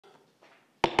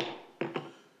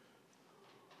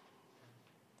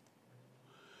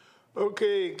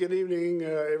Okay, good evening,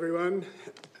 everyone.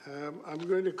 I'm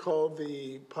going to call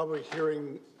the public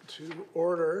hearing to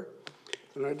order,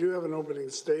 and I do have an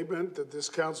opening statement that this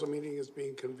council meeting is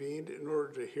being convened in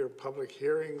order to hear public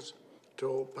hearings, to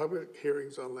hold public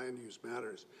hearings on land use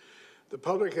matters. The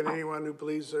public and anyone who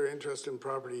believes their interest in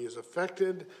property is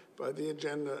affected by the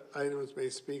agenda items may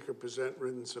speak or present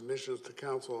written submissions to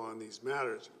council on these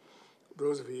matters.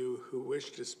 Those of you who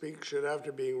wish to speak should,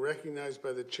 after being recognized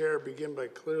by the chair, begin by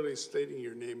clearly stating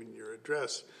your name and your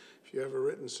address. If you have a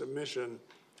written submission,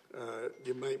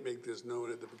 you might make this known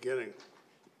at the beginning.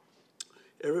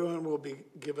 Everyone will be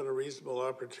given a reasonable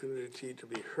opportunity to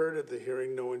be heard at the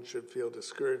hearing. No one should feel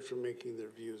discouraged from making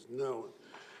their views known.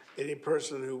 Any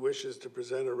person who wishes to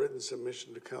present a written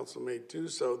submission to council may do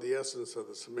so. The essence of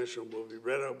the submission will be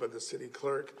read out by the city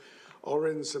clerk. All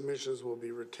written submissions will be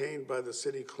retained by the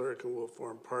city clerk and will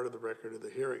form part of the record of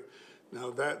the hearing. Now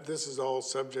this is all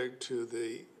subject to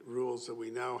the rules that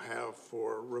we now have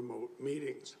for remote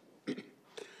meetings.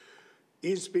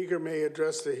 Each speaker may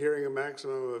address the hearing a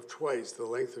maximum of twice. The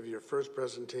length of your first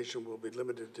presentation will be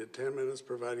limited to 10 minutes,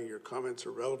 providing your comments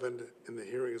are relevant and the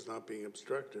hearing is not being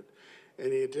obstructed.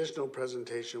 Any additional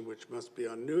presentation, which must be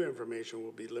on new information,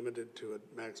 will be limited to a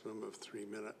maximum of 3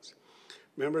 minutes.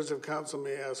 Members of council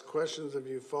may ask questions of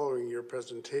you following your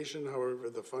presentation. However,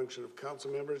 the function of council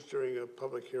members during a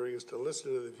public hearing is to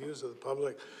listen to the views of the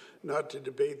public, not to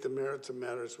debate the merits of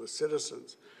matters with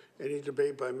citizens. Any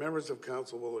debate by members of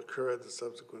council will occur at the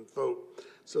subsequent vote.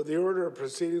 So the order of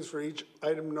proceedings for each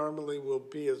item normally will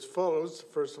be as follows.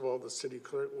 First of all, the city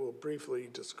clerk will briefly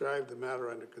describe the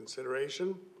matter under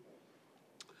consideration.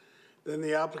 Then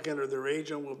the applicant or their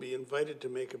agent will be invited to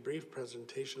make a brief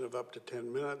presentation of up to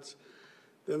 10 minutes.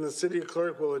 Then the city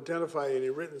clerk will identify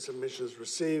any written submissions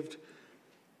received.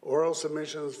 Oral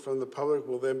submissions from the public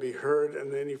will then be heard,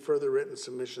 and any further written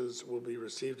submissions will be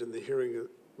received and the hearing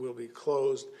will be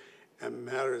closed and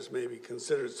matters may be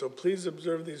considered. So please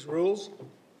observe these rules.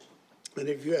 And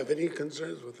if you have any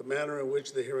concerns with the manner in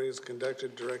which the hearing is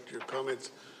conducted, direct your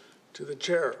comments to the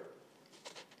chair.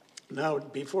 Now,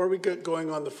 before we get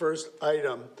going on the first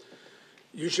item,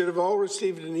 you should have all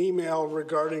received an email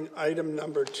regarding item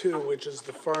number 2, which is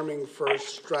the Farming First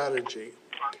strategy.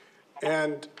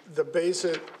 And the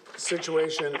basic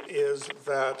situation is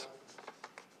that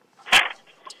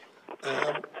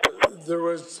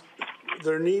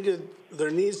there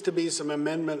needs to be some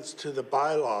amendments to the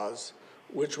bylaws,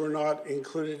 which were not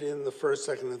included in the first,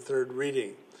 second, and third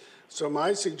reading. So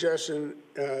my suggestion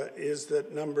is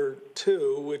that number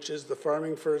 2, which is the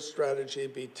Farming First strategy,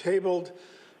 be tabled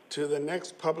to the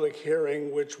next public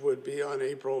hearing, which would be on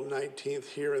April 19th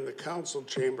here in the council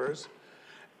chambers.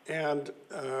 And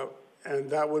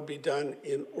that would be done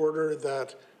in order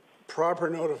that proper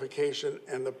notification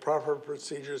and the proper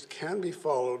procedures can be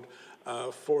followed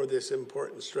for this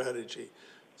important strategy.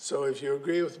 So if you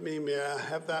agree with me, may I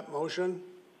have that motion?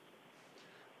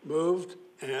 Moved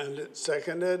and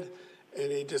seconded.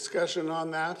 Any discussion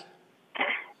on that?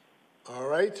 All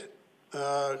right.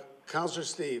 Councillor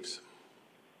Steeves.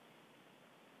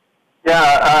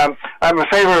 Yeah, I'm in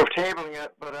favor of tabling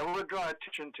it, but I would draw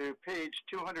attention to page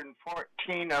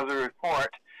 214 of the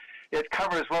report. It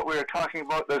covers what we were talking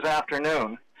about this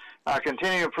afternoon.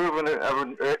 Continuing improvement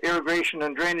of irrigation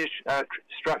and drainage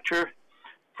structure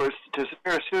to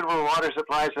secure suitable water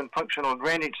supplies and functional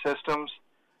drainage systems.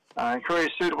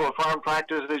 Encourage suitable farm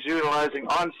practices utilizing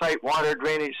on-site water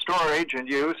drainage storage and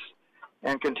use,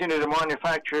 and continue to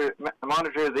monitor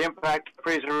the impact of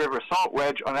Fraser River salt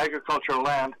wedge on agricultural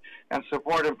land and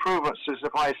support improvements to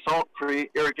supply salt-free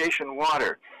irrigation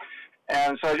water.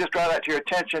 And so I just draw that to your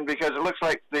attention because it looks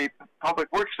like the Public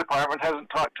Works Department hasn't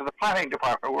talked to the Planning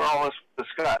Department where all this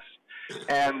discussed.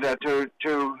 And to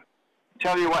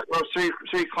tell you what those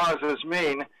three clauses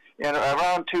mean, in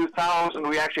around 2000,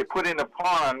 we actually put in a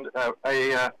pond,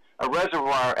 a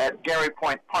reservoir at Gary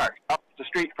Point Park, up the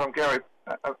street from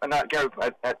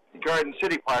at Garden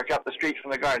City Park, up the street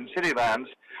from the Garden City lands.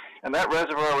 And that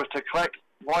reservoir was to collect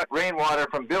rainwater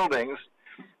from buildings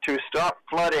to stop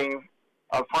flooding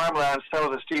of farmlands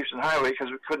south of Stevenson Highway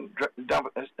because we couldn't pump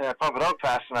it out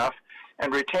fast enough,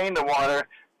 and retain the water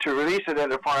to release it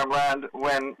into farmland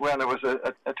when there was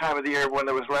a time of the year when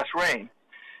there was less rain.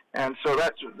 And so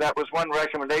that was one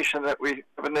recommendation that we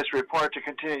have in this report, to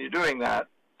continue doing that.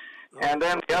 And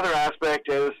then the other aspect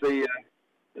is the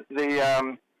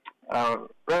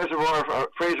reservoir for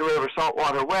Fraser River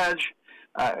saltwater wedge.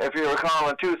 If you recall,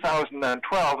 in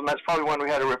 2012, and that's probably when we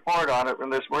had a report on it when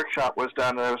this workshop was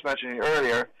done that I was mentioning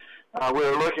earlier, we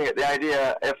were looking at the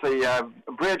idea if the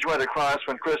bridge went across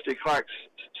when Christy Clark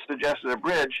suggested a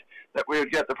bridge, that we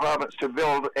would get the province to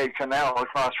build a canal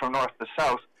across from north to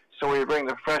south, so we bring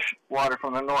the fresh water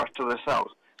from the north to the south.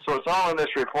 So it's all in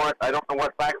this report. I don't know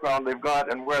what background they've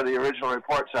got and where the original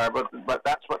reports are, but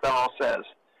that's what that all says.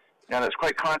 And it's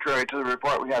quite contrary to the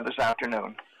report we had this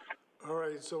afternoon. All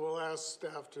right, so we'll ask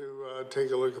staff to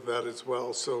take a look at that as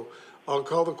well. So I'll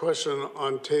call the question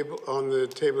on the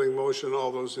tabling motion.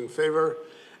 All those in favor?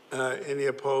 Any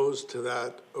opposed to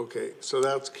that? Okay, so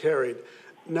that's carried.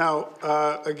 Now,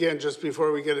 again, just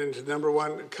before we get into number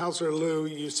one, Councillor Liu,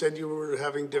 you said you were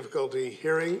having difficulty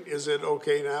hearing. Is it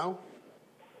okay now?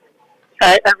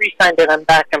 I re-signed it. I'm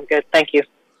back. I'm good. Thank you.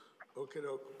 Okay,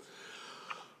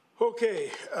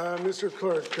 okay, Mr.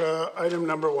 Clerk, item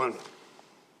number one.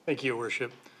 Thank you, Your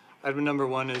Worship. Item number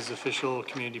one is official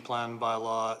community plan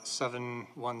bylaw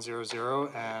 7100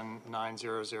 and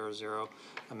 9000,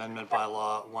 amendment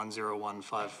bylaw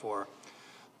 10154.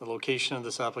 The location of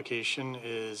this application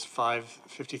is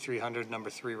 5300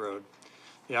 number 3 Road.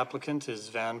 The applicant is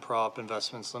Van Prop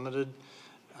Investments Limited,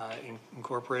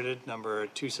 Incorporated, number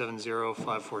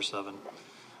 270547.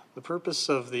 The purpose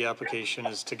of the application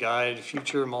is to guide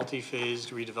future multi-phased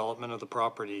redevelopment of the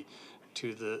property.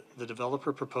 The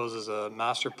developer proposes a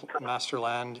master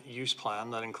land use plan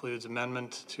that includes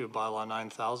amendment to bylaw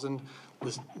 9000,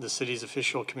 the city's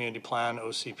official community plan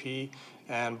OCP,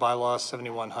 and bylaw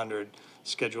 7100,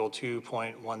 schedule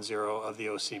 2.10 of the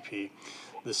OCP,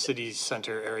 the city's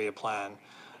center area plan,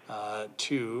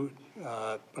 to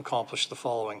accomplish the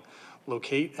following: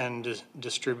 locate and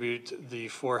distribute the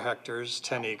 4 hectares,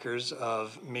 10 acres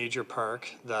of major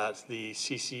park that the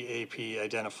CCAP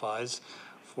identifies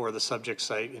for the subject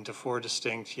site into 4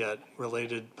 distinct yet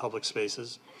related public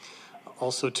spaces.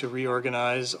 Also to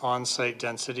reorganize on-site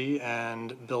density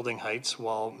and building heights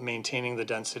while maintaining the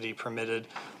density permitted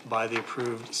by the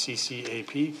approved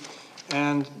CCAP,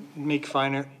 and make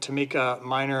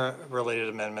minor related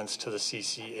amendments to the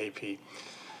CCAP.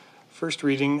 First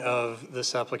reading of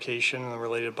this application and the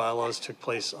related bylaws took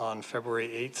place on February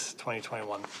 8th,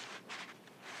 2021.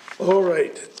 All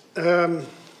right.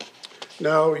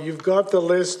 Now, you've got the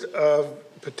list of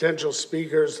potential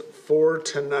speakers for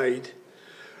tonight.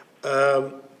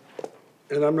 And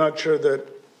I'm not sure that,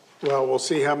 well, we'll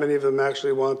see how many of them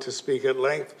actually want to speak at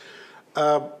length.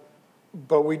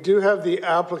 But we do have the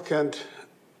applicant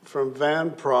from Van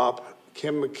Prop,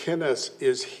 Kim McInnes,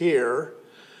 is here.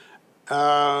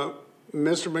 Mr.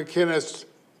 McInnes,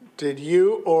 did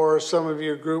you or some of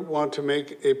your group want to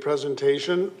make a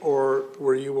presentation, or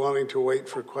were you wanting to wait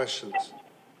for questions?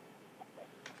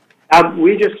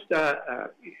 We just,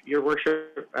 Your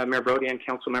Worship, Mayor Brody and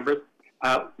council members,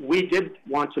 we did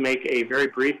want to make a very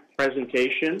brief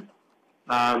presentation,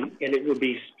 and it would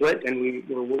be split, and we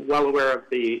were well aware of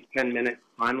the 10-minute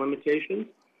time limitation,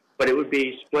 but it would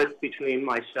be split between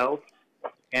myself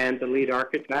and the lead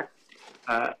architect,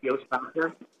 Joost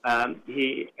Bakker.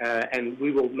 And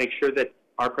we will make sure that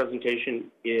our presentation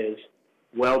is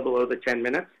well below the 10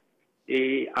 minutes.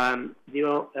 The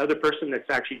other person that's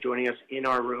actually joining us in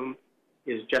our room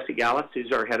is Jesse Gallus,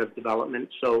 who's our head of development.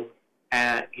 So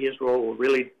his role will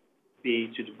really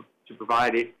be to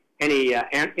provide any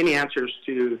answers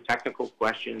to technical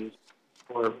questions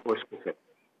or specific.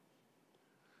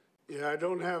 Yeah, I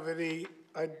don't have any.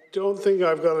 I don't think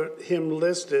I've got him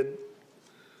listed.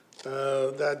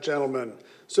 That gentleman.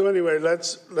 So anyway,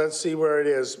 let's see where it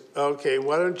is. Okay,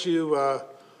 why don't you?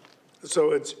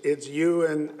 So it's you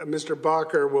and Mr.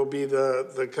 Bakker will be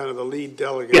the kind of the lead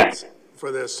delegates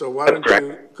for this. So why don't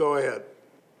you go ahead?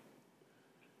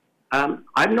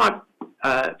 I'm not,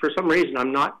 for some reason,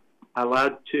 I'm not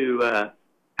allowed to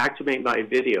activate my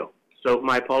video. So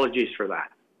my apologies for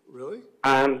that. Really?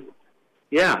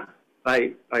 Yeah,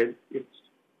 it's.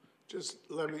 Just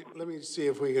let me see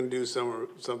if we can do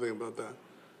something about that.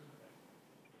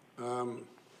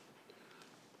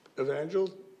 Evangel,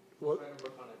 what? I'm trying to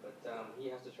work on it, but he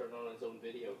has to turn on his own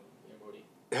video.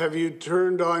 Have you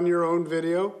turned on your own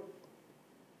video?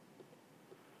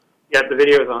 Yeah, the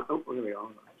video is on. Oh, there we go.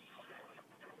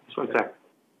 Just one sec.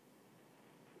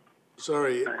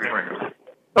 Sorry.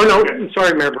 Oh no,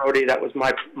 sorry, Mayor Brody. That was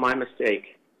my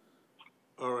mistake.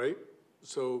 All right.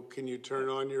 So can you turn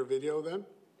on your video then?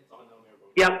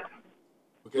 Yep.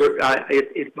 Okay.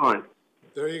 It's on.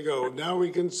 There you go. Now we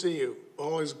can see you.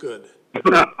 All is good.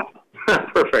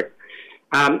 Perfect.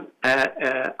 I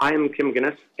am Kim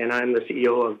McInnes, and I'm the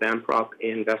CEO of Van Prop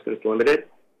Investments Limited.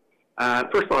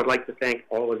 First of all, I'd like to thank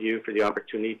all of you for the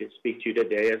opportunity to speak to you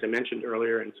today. As I mentioned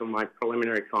earlier in some of my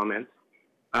preliminary comments,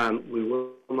 we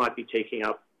will not be taking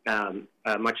up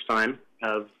much time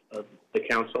of the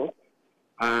council.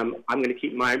 I'm going to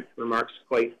keep my remarks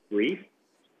quite brief.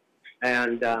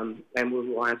 and we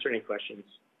will answer any questions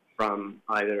from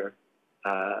either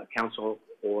council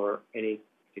or any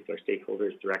particular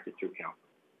stakeholders directed through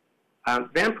council.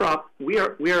 Van Prop, we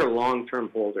are long-term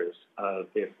holders of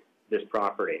this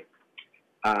property,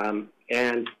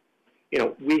 and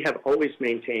we have always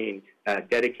maintained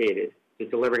dedicated to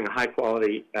delivering a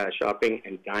high-quality shopping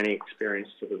and dining experience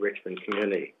to the Richmond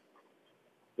community.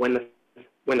 When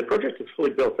the project is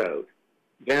fully built out,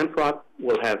 Van Prop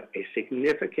will have a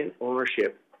significant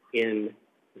ownership in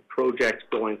the project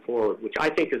going forward, which I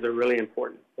think is a really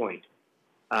important point.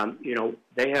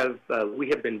 We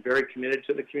have been very committed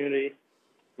to the community.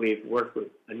 We've worked with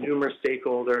numerous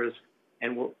stakeholders,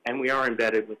 and we are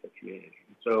embedded with the community.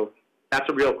 So that's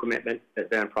a real commitment that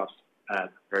Van Prop's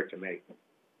prepared to make.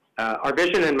 Our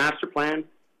vision and master plan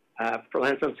for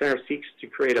Lansdowne Centre seeks to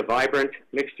create a vibrant,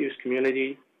 mixed-use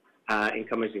community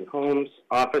encompassing homes,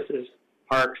 offices,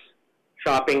 parks,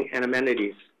 shopping, and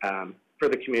amenities for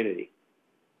the community.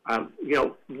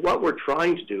 What we're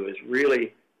trying to do is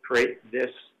really create this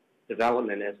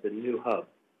development as the new hub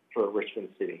for Richmond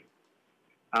City.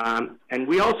 And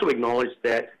we also acknowledge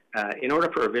that in order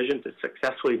for our vision to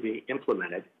successfully be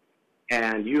implemented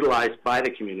and utilized by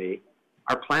the community,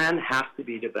 our plan has to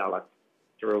be developed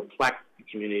to reflect the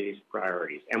community's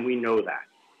priorities, and we know that.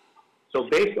 So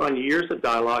based on years of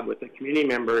dialogue with the community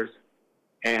members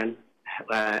and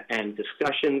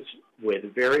discussions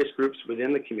with various groups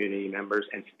within the community members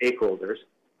and stakeholders,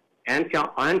 and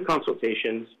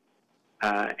consultations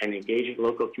and engaging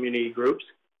local community groups,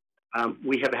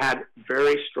 we have had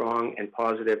very strong and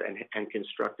positive and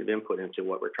constructive input into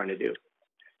what we're trying to do.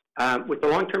 With the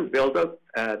long-term build-up,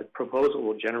 the proposal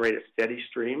will generate a steady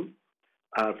stream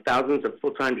of thousands of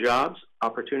full-time jobs,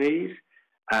 opportunities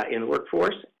in the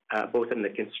workforce, both in the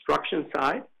construction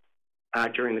side,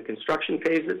 during the construction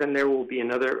phases, and there will be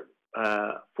another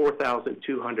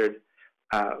 4,200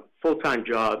 full-time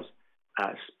jobs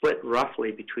split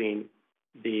roughly between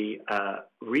the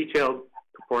retail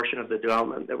portion of the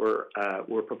development that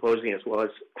we're proposing, as well as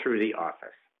through the office.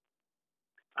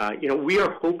 We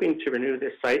are hoping to renew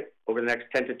this site over the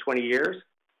next 10 to 20 years,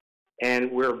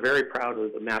 and we're very proud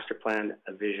of the master plan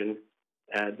vision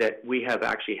that we have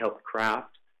actually helped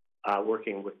craft,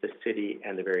 working with the city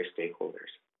and the various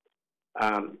stakeholders.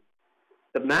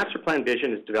 The master plan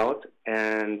vision is developed,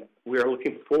 and we are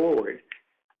looking forward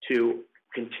to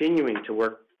continuing to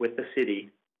work with the city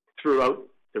throughout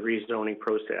the rezoning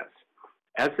process.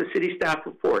 As the city staff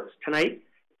reports, tonight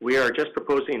we are just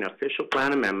proposing an official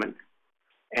plan amendment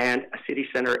and a city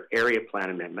center area plan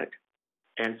amendment,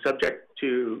 and subject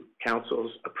to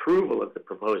council's approval of the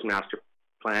proposed master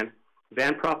plan,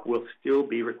 Van Prop will still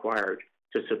be required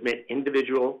to submit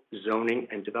individual zoning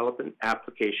and development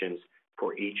applications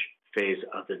for each phase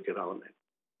of the development.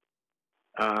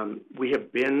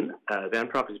 Van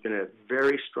Prop has been a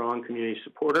very strong community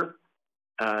supporter.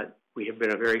 We have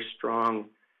been a very strong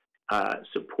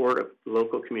support of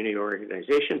local community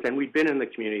organizations, and we've been in the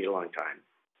community a long time.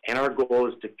 And our goal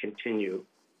is to continue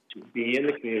to be in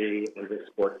the community and to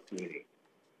support the community.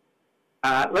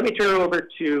 Let me turn it over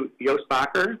to Joost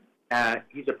Bakker.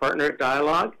 He's a partner at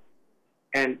Dialogue,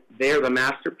 and they are the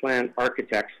master plan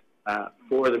architects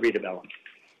for the redevelopment.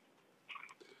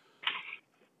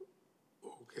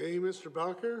 Okay, Mr.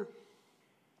 Bakker.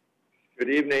 Good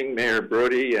evening, Mayor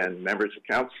Brody and members of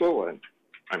council, and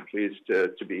I'm pleased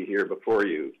to be here before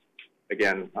you.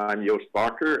 Again, I'm Joost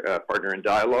Bakker, a partner in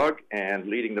Dialogue and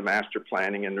leading the master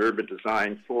planning and urban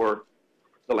design for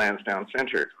the Lansdowne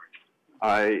Centre.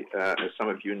 I, as some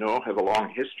of you know, have a long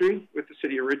history with the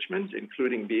City of Richmond,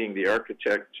 including being the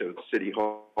architect of City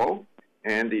Hall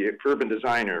and the urban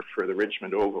designer for the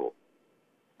Richmond Oval.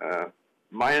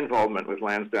 My involvement with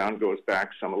Lansdowne goes back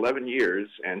some 11 years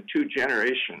and 2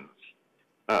 generations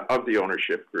of the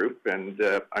ownership group, and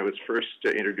I was first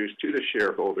introduced to the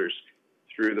shareholders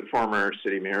through the former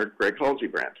City Mayor, Greg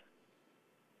Halsey-Brandt.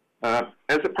 As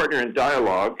a partner in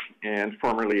Dialogue and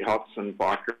formerly Hobson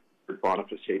Bakker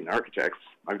Boniface Hayden Architects,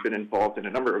 I've been involved in a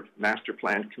number of master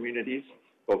plan communities,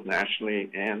 both nationally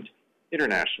and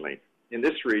internationally. In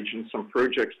this region, some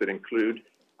projects that include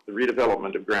the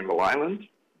redevelopment of Granville Island,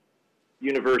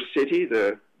 Universe City,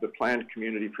 the planned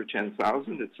community for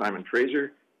 10,000 at Simon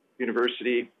Fraser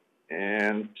University,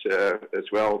 and as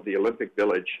well the Olympic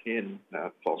Village in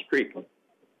Falls Creek.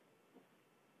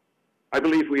 I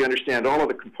believe we understand all of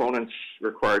the components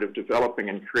required of developing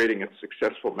and creating a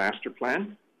successful master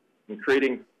plan and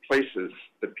creating places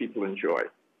that people enjoy.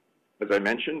 As I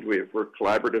mentioned, we have worked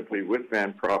collaboratively with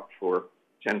Van Prop for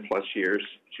 10 plus years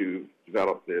to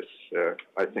develop this,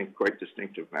 I think, quite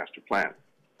distinctive master plan.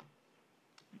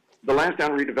 The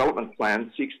Lansdowne Redevelopment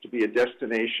Plan seeks to be a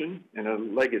destination and a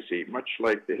legacy, much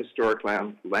like the historic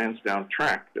Lansdowne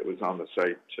tract that was on the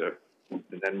site,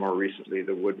 and then more recently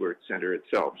the Woodward Center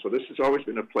itself. So this has always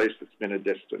been a place that's been a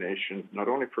destination, not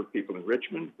only for people in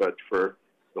Richmond, but for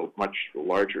the much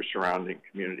larger surrounding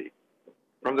community.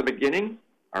 From the beginning,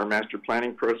 our master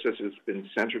planning process has been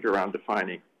centered around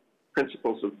defining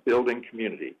principles of building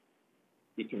community,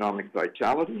 economic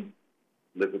vitality,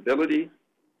 livability,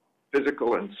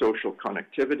 physical and social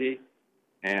connectivity,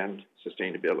 and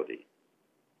sustainability.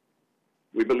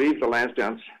 We believe the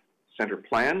Lansdowne Center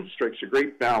Plan strikes a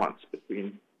great balance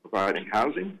between providing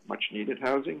housing, much needed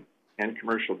housing, and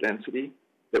commercial density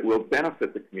that will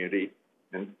benefit the community,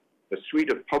 and a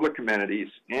suite of public amenities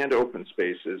and open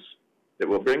spaces that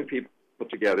will bring people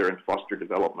together and foster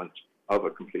development of a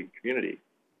complete community.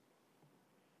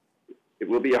 It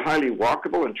will be a highly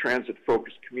walkable and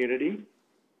transit-focused community,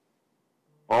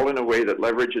 all in a way that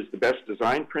leverages the best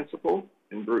design principle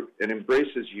and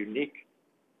embraces unique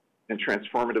and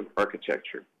transformative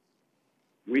architecture.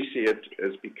 We see it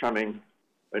as becoming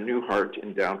a new heart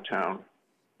in downtown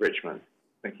Richmond.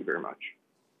 Thank you very much.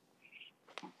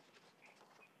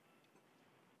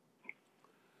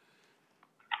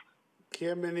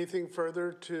 Kim, anything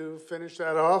further to finish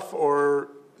that off, or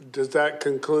does that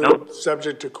conclude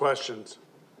subject to questions?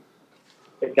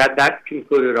 That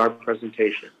concluded our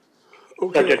presentation.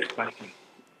 Okay. Subject to questions.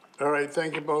 All right,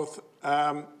 thank you both.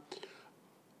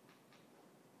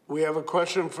 We have a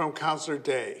question from Councillor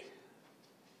Day.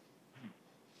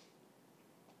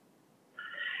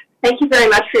 Thank you very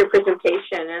much for your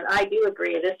presentation, and I do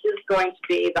agree. This is going to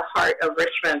be the heart of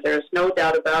Richmond. There's no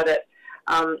doubt about it.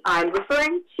 I'm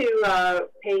referring to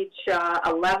page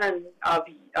 11 of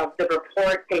the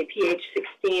report, page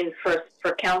 16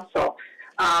 for council.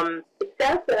 It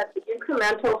says that the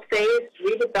incremental phased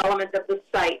redevelopment of the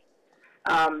site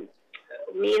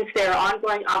means there are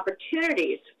ongoing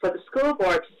opportunities for the school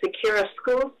board to secure a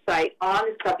school site on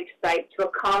the subject site to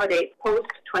accommodate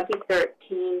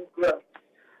post-2013 growth.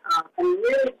 I'm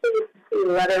really pleased to see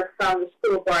a letter from the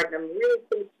school board, and I'm really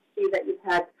pleased to see that you've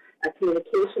had a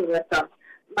communication with them.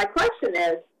 My question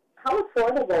is, how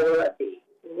affordable will it be?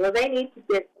 Will they need to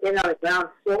get in on the ground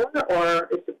floor, or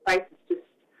is the price just,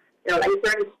 is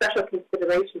there any special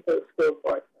consideration for the school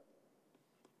board?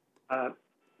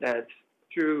 That's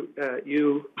through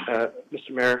you,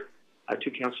 Mr. Mayor,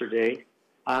 to Councillor Day.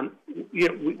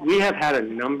 We have had a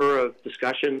number of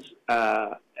discussions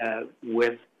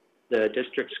with the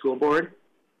district school board.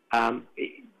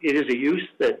 It is a use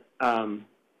that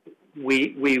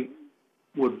we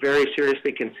would very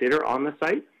seriously consider on the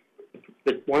site.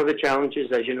 But one of the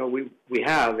challenges, as you know, we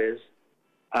have is,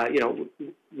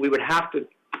 we would have to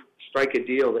strike a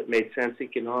deal that made sense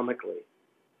economically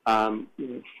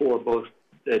for both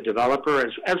the developer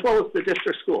as well as the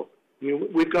district school. I mean,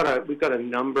 we've got a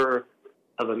number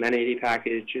of amenity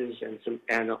packages and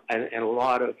a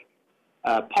lot of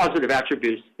positive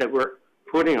attributes that we're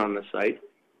putting on the site.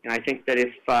 And I think that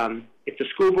if the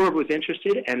school board was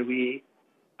interested, and we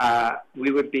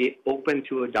would be open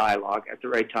to a dialogue at the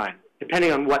right time,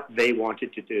 depending on what they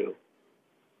wanted to do.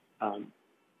 Right.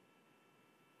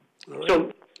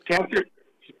 So to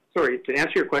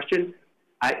answer your question,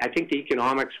 I think the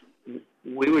economics,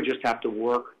 we would just have to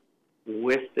work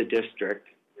with the district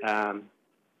to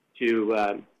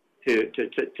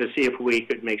see if we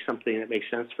could make something that makes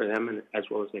sense for them, and as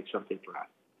well as make something for us.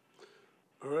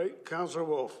 All right, Councillor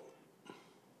Wolf.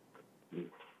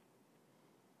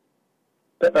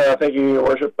 Thank you, Your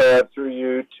Worship. Through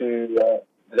you to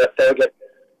that delegate.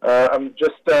 I'm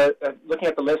just looking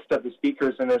at the list of the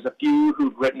speakers, and there's a few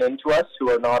who've written into us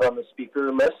who are not on the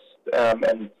speaker list.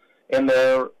 And in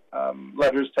their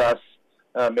letters to us,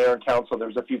 Mayor and Council,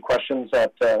 there's a few questions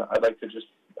that I'd like to just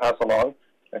pass along,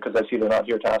 because I see they're not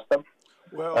here to ask them.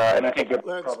 Well, and I think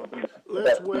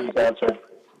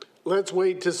let's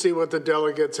wait to see what the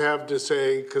delegates have to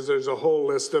say, because there's a whole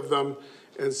list of them,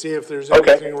 and see if there's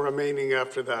anything remaining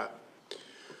after that.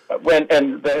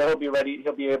 And he'll be ready.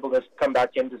 He'll be able to come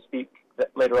back in to speak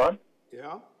later on.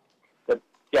 Yeah.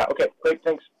 Yeah. Okay. Great.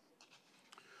 Thanks.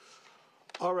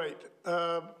 All right.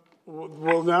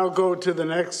 We'll now go to the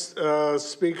next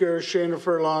speaker, Shayna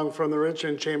Furlong from the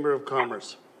Richmond Chamber of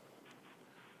Commerce.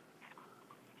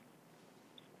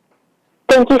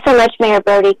 Thank you so much, Mayor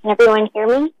Brody. Can everyone hear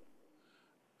me?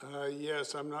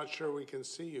 Yes, I'm not sure we can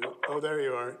see you. Oh, there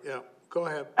you are. Yeah, go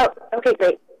ahead. Oh, okay,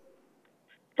 great.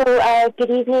 So, good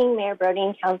evening, Mayor Brody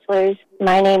and councillors.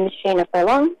 My name is Shayna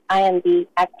Furlong. I am the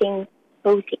acting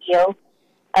co-CEO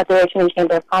of the Richmond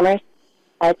Chamber of Commerce.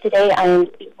 Today, I am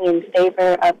speaking in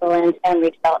favor of the Lansdowne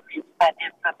Redevelopment by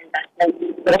Bancroft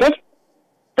Investments Limited.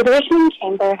 So the Richmond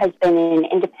Chamber has been an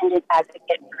independent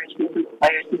advocate for Richmond's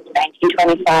employers since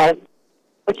 1925,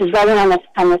 which is relevant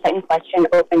on the second question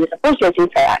opened as a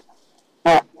full-service fair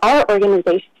act. Our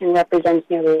organization represents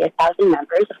nearly 1,000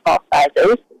 members of all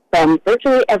sizes from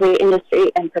virtually every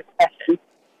industry and profession.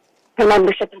 Our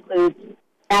membership includes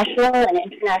national and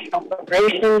international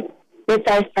corporations,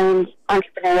 mid-sized firms,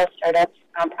 entrepreneurial startups,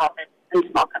 nonprofits, and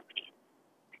small companies.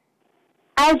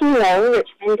 As you know,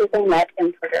 Richmond is a net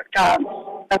importer of jobs.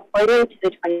 According to the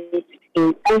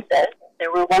 2016 census,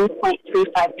 there were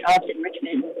 1.35 jobs in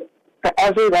Richmond for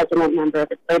every resident member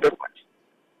of its labor force.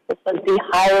 This was the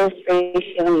highest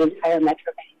ratio in the entire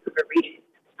Metro Vancouver region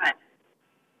at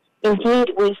the time.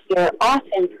 Indeed, we hear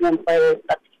often from employers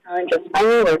that the challenge of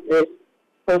finding workers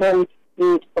who are willing to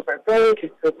commute over a bridge or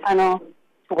through a tunnel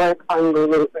to work on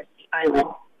Lulu or Sea Island.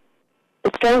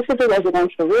 The strength of the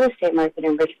residential real estate market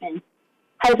in Richmond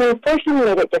has unfortunately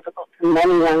made it difficult for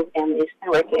many young families and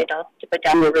working adults to put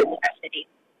down their roots in our city.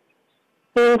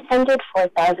 The intended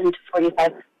 4,000 to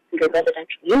 4,500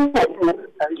 residential units in the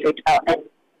proposed redevelopment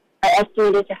are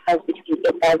estimated to house between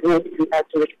 8,000 and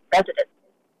 10,000 residents.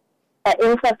 That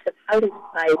influx of housing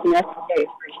supply is necessary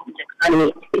for Richmond's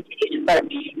economy to continue to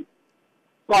flourish.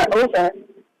 Moreover,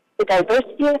 the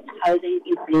diversity of housing,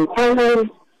 including townhomes,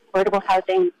 affordable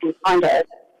housing, and condos,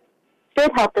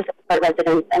 should help to support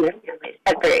residents and their families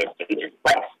at various stages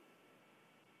of life.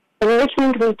 In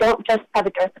Richmond, we don't just have a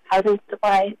dearth of housing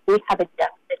supply, we have a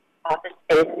deficit of office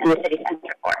space in the city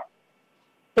centre core.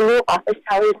 The new office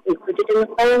towers included in the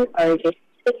plan are adjacent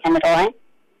to the Canada Line.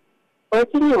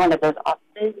 Working in one of those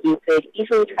offices, you could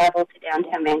easily travel to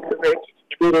downtown Vancouver to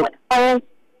take a meeting with clients,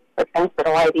 or transport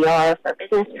a YVR for a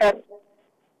business trip.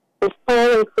 This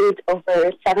plan includes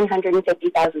over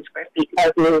 750,000 square feet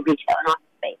of new retail and office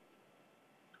space.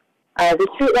 The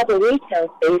street-level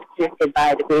retail space connected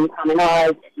by the green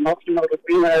promenades and multimodal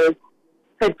green roads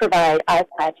could provide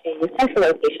eye-catching central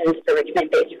locations for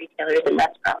Richmond-based retailers and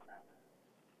restaurants.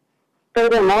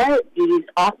 Furthermore, these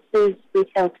offices,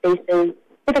 retail spaces,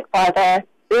 civic plaza,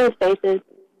 green spaces,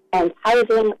 and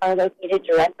housing are located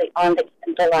directly on the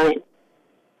Canada Line.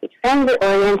 A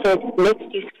transit-oriented,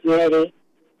 mixed-use community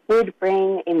would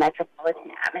bring a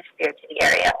metropolitan atmosphere to the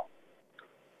area.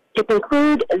 To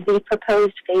conclude, the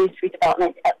proposed phase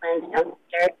redevelopment at Lansdowne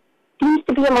Centre seems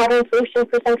to be a modern solution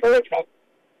for Central Richmond.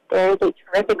 There is a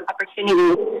terrific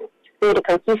opportunity to create a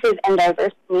cohesive and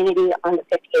diverse community on the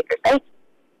 50-acre site.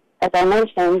 As I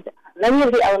mentioned, many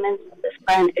of the elements of this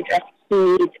plan address key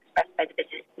needs expressed by the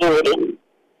business community.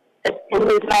 This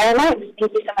concludes my remarks.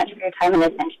 Thank you so much for your time and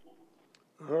attention.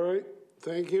 All right,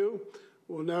 thank you.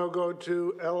 We'll now go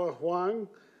to Ella Huang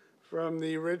from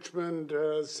the Richmond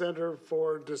Center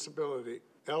for Disability.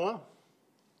 Ella?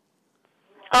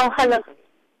 Oh, hello.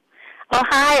 Oh,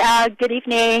 hi. Good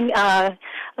evening,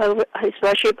 His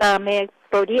Worship Mayor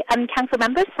Brody and council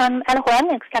members. I'm Ella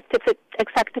Huang,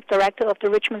 Executive Director of the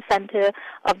Richmond Center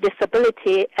of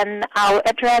Disability, and our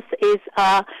address is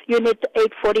Unit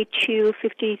 842,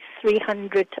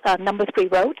 5300, number 3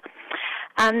 Road.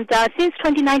 And since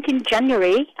 2019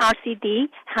 January, RCD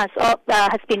has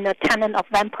been a tenant of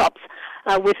Vanprops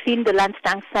within the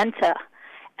Lansdowne Center.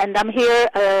 And I'm here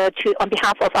on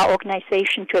behalf of our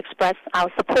organization to express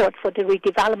our support for the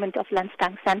redevelopment of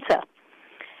Lansdowne Center.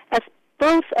 As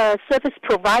both a service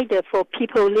provider for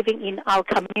people living in our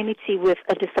community with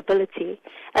a disability,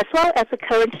 as well as a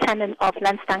current tenant of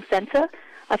Lansdowne Center,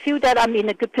 I feel that I'm in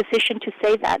a good position to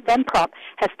say that Vanprop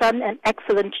has done an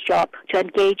excellent job to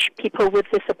engage people with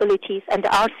disabilities and the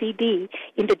RCD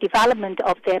in the development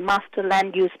of their master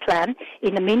land use plan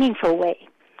in a meaningful way.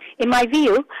 In my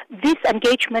view, this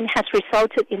engagement has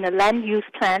resulted in a land use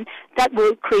plan that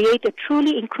will create a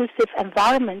truly inclusive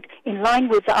environment in line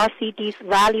with the RCD's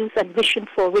values and vision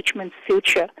for Richmond's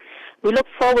future. We look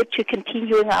forward to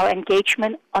continuing our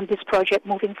engagement on this project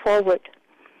moving forward.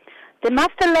 The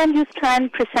Master Land Use Plan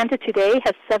presented today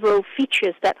has several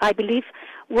features that I believe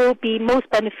will be most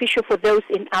beneficial for those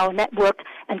in our network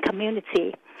and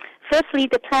community. Firstly,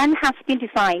 the plan has been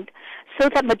designed so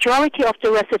that majority of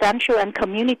the residential and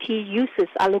community uses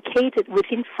are located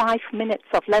within 5 minutes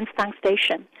of Lansdowne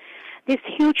Station. This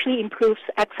hugely improves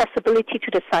accessibility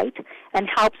to the site and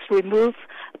helps remove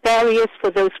barriers for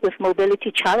those with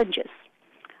mobility challenges.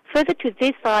 Further to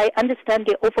this, I understand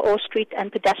the overall street and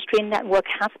pedestrian network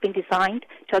has been designed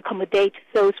to accommodate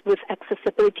those with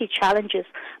accessibility challenges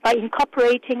by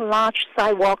incorporating large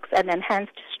sidewalks and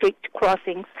enhanced street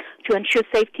crossings to ensure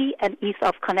safety and ease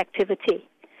of connectivity.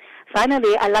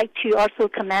 Finally, I'd like to also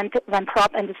commend Vanprop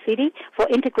and the city for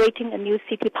integrating a new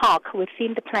city park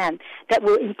within the plan that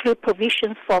will include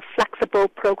provisions for flexible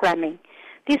programming.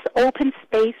 This open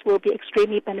space will be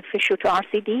extremely beneficial to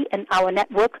RCD and our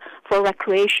network for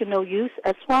recreational use,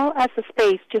 as well as a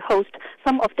space to host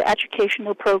some of the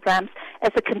educational programs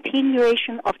as a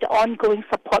continuation of the ongoing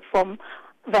support from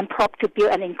Venprop to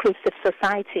build an inclusive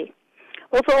society.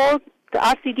 Overall, the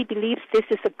RCD believes this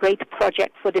is a great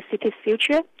project for the city's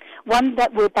future, one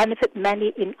that will benefit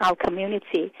many in our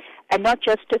community, and not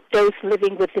just those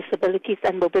living with disabilities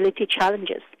and mobility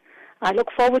challenges. I look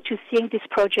forward to seeing this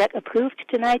project approved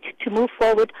tonight to move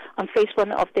forward on phase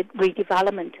 1 of the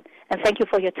redevelopment. And thank you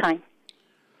for your time.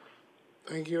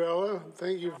 Thank you, Ella.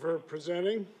 Thank you for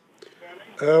presenting.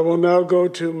 We'll now go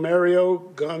to Mario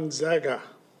Gonzaga.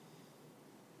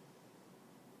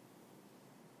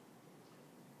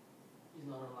 He's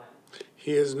not online.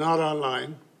 He is not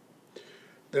online.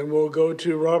 Then we'll go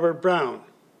to Robert Brown.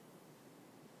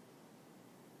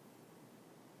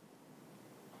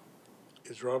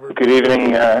 Is Robert? Good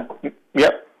evening.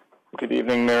 Yep. Good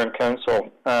evening, Mayor and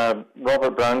Council.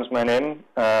 Robert Brown's my name.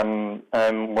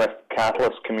 I'm with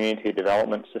Catalyst Community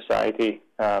Development Society.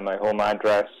 My home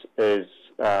address is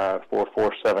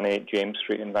 4478 James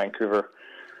Street in Vancouver.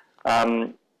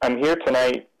 I'm here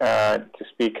tonight to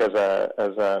speak as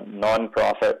a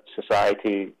non-profit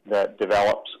society that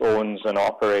develops, owns, and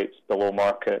operates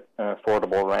below-market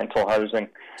affordable rental housing.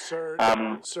 Sir,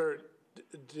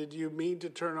 did you mean to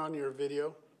turn on your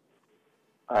video?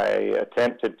 I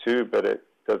attempted to, but it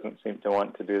doesn't seem to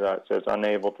want to do that. It says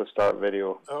unable to start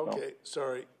video. Okay,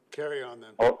 sorry. Carry on then.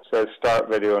 Oh, it says start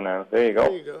video now. There you go.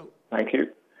 There you go. Thank you.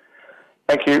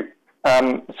 Thank you.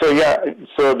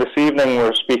 So this evening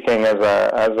we're speaking as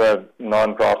a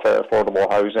non-profit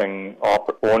affordable housing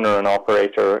owner and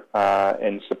operator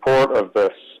in support of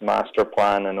this master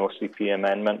plan and OCP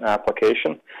amendment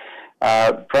application.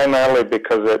 Primarily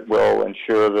because it will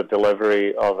ensure the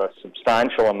delivery of a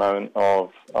substantial amount of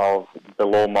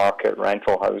below-market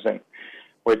rental housing,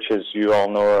 which, as you all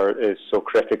know, is so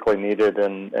critically needed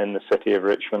in the city of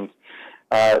Richmond.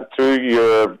 Through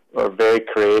your very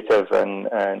creative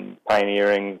and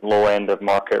pioneering low-end of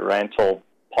market rental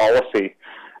policy,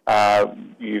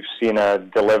 you've seen a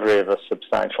delivery of a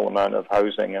substantial amount of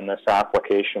housing, and this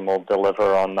application will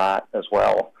deliver on that as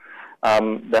well.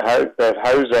 The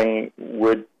housing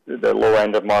the low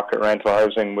end of market rental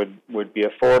housing would be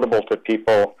affordable to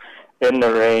people in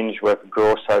the range with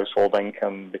gross household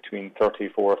income between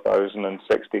 $34,000 and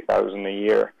 $60,000 a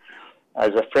year. As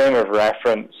a frame of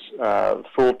reference,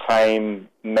 full-time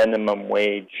minimum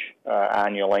wage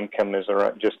annual income is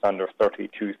around just under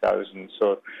 $32,000.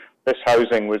 So this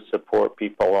housing would support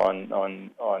people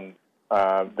on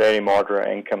very moderate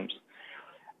incomes.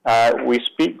 We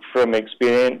speak from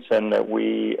experience in that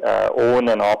we own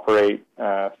and operate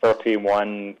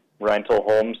 31 rental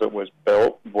homes that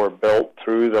were built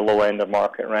through the low end of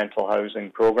market rental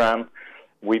housing program.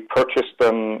 We purchased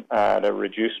them at a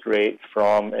reduced rate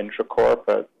from Intracorp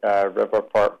at River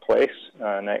Park Place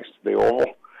next to the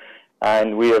Oval,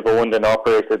 and we have owned and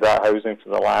operated that housing for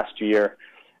the last year.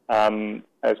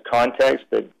 As context,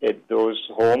 those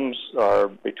homes are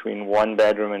between 1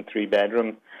 bedroom and 3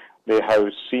 bedroom. They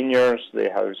house seniors, they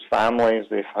house families,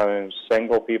 they house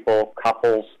single people,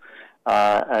 couples,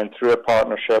 and through a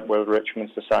partnership with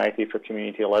Richmond Society for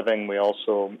Community Living, we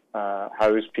also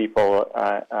house people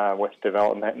with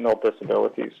developmental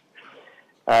disabilities.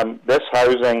 This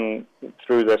housing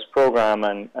through this program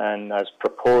and as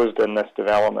proposed in this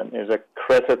development is a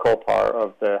critical part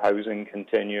of the housing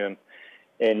continuum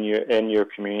in your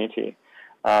community.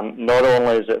 Not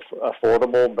only is it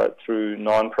affordable, but through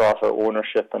non-profit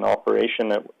ownership and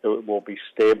operation, it will be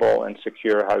stable and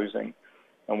secure housing.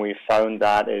 And we found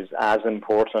that is as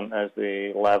important as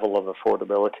the level of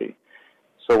affordability.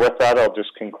 So with that, I'll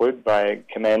just conclude by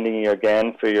commending you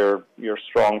again for your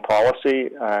strong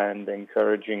policy and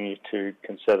encouraging you to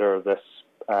consider this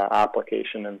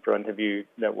application in front of you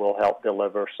that will help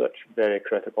deliver such very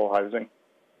critical housing.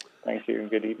 Thank you and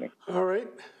good evening. All right.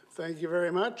 Thank you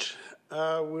very much.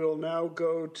 We'll now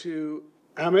go to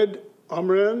Ahmed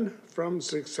Omran from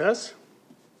Success.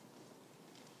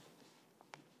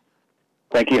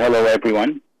 Thank you. Hello,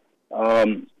 everyone. My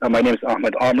name is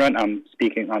Ahmed Omran. I'm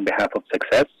speaking on behalf of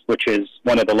Success, which is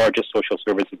one of the largest social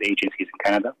services agencies in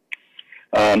Canada.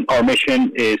 Our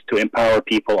mission is to empower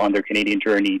people on their Canadian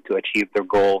journey to achieve their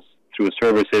goals through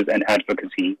services and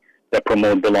advocacy that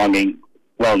promote belonging,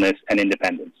 wellness, and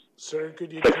independence. Sir,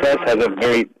 could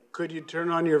you turn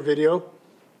on your video?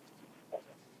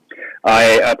 I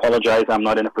apologize. I'm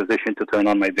not in a position to turn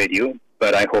on my video,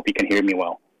 but I hope you can hear me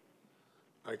well.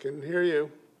 I can hear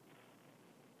you.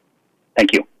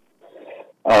 Thank you.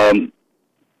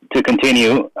 To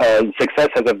continue, Success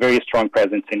has a very strong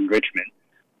presence in Richmond.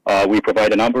 We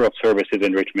provide a number of services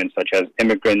in Richmond, such as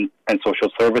immigrant and social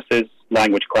services,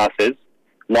 language classes,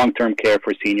 long-term care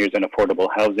for seniors, and affordable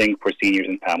housing for seniors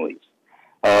and families.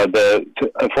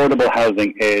 Affordable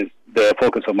housing is the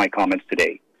focus of my comments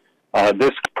today.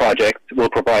 This project will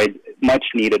provide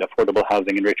much-needed affordable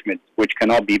housing in Richmond, which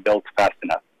cannot be built fast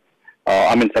enough.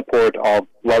 I'm in support of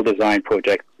well-designed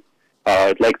projects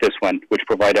like this one, which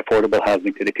provide affordable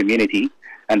housing to the community.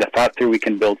 And the faster we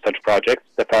can build such projects,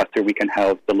 the faster we can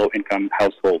house the low-income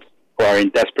households who are in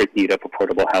desperate need of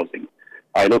affordable housing.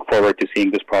 I look forward to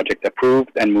seeing this project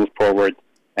approved and move forward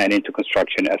and into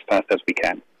construction as fast as we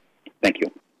can. Thank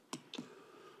you.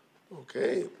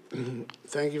 Okay,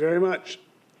 thank you very much.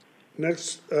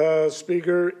 Next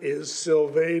speaker is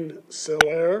Sylvain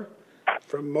Selaire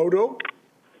from Modo.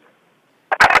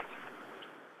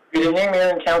 Good evening, Mayor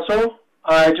and Council.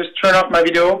 I just turned off my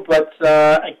video, but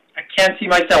I can't see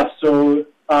myself, so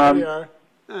there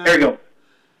we go.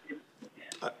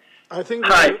 I think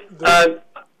Hi.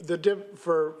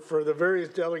 For the various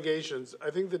delegations, I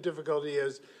think the difficulty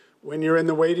is when you're in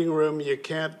the waiting room, you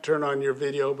can't turn on your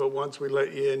video, but once we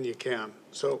let you in, you can.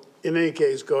 So in any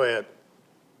case, go ahead.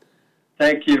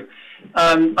 Thank you.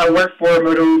 I work for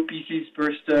Modo, BC's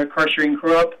first car sharing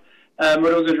co-op.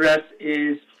 Modo's address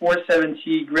is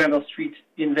 470 Granville Street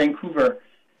in Vancouver.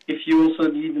 If you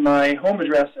also need my home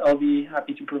address, I'll be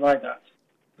happy to provide that.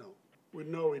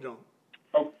 No, we don't.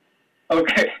 Oh,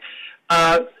 okay.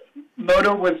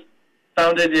 Modo was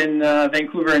founded in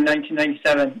Vancouver in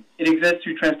 1997. It exists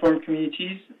to transform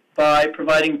communities by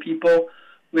providing people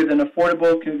with an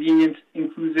affordable, convenient,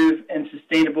 inclusive, and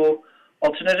sustainable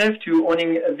alternative to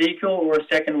owning a vehicle or a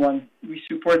second one. We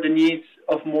support the needs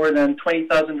of more than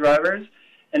 20,000 drivers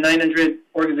and 900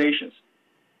 organizations.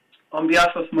 On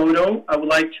behalf of Modo, I would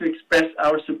like to express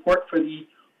our support for the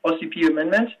OCP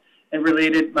amendment and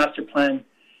related master plan.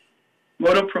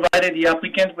 Modo provided the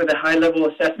applicant with a high-level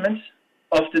assessment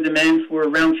of the demand for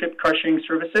round-trip car sharing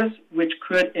services, which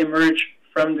could emerge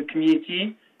from the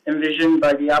community envisioned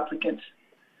by the applicant.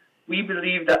 We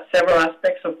believe that several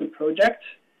aspects of the project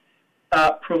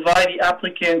provide the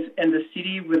applicant and the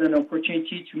city with an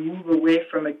opportunity to move away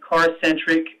from a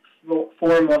car-centric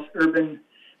form of urbanism,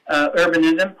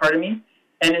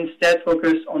 and instead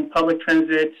focus on public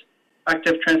transit,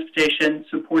 active transportation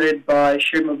supported by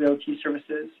shared mobility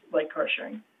services like car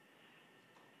sharing.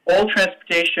 All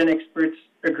transportation experts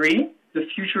agree the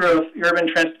future of urban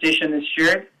transportation is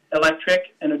shared, electric,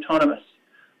 and autonomous.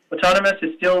 Autonomous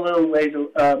is still a little ways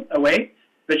away,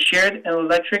 but shared and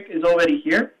electric is already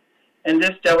here, and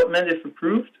this development, if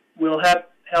approved, will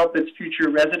help its future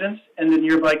residents and the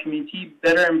nearby community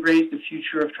better embrace the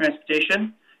future of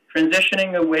transportation,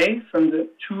 transitioning away from the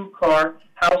two-car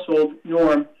household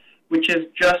norm, which is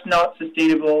just not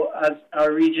sustainable as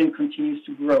our region continues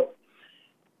to grow.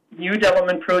 New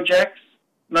development projects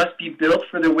must be built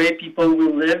for the way people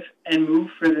will live and move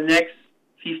for the next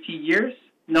 50 years,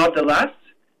 not the last.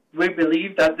 We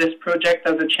believe that this project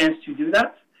has a chance to do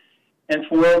that. And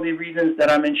for all the reasons that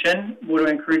I mentioned, Modo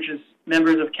encourages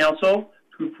members of council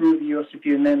to approve the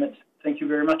OCP amendment. Thank you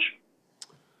very much.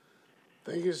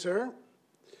 Thank you, sir.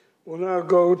 We'll now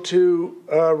go to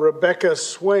Rebecca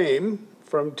Swaim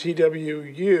from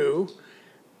TWU.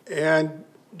 And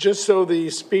just so the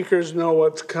speakers know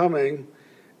what's coming,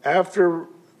 after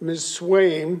Ms.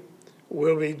 Swaim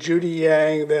will be Judy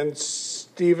Yang, then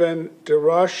Stephen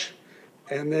DeRush,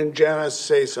 and then Janice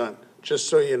Saison, just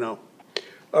so you know.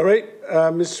 All right,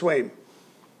 Ms. Swaim.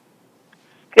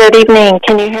 Good evening.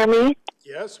 Can you hear me?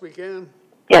 Yes, we can.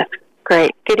 Yes,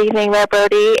 great. Good evening, Mayor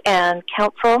Brody and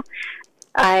Council.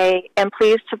 I am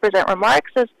pleased to present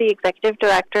remarks as the Executive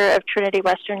Director of Trinity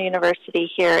Western University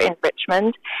here in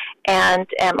Richmond, and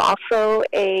am also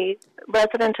a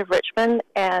resident of Richmond,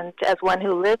 and as one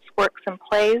who lives, works, and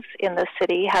plays in the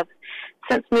city, have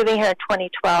since moving here in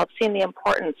 2012 seen the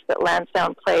importance that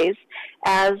Lansdowne plays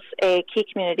as a key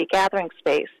community gathering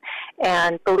space,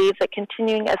 and believe that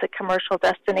continuing as a commercial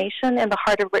destination in the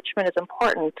heart of Richmond is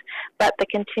important, but the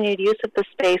continued use of the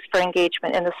space for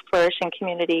engagement in this flourishing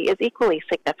community is equally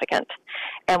significant.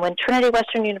 And when Trinity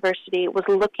Western University was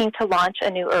looking to launch a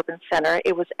new urban center,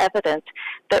 it was evident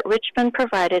that Richmond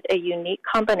provided a unique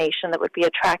combination that would be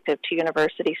attractive to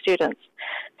university students.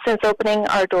 Since opening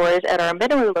our doors at our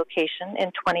Minneru location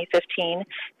in 2015,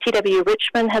 TW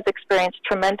Richmond has experienced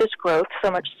tremendous growth,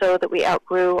 so much so that we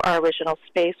outgrew our original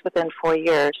space within 4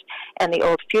 years, and the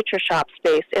old Future Shop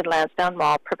space in Lansdowne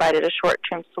Mall provided a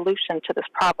short-term solution to this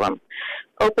problem.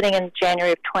 Opening in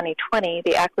January of 2020,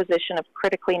 the acquisition of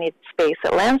critically needed space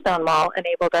at Lansdowne Mall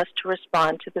enabled us to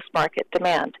respond to this market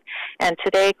demand. And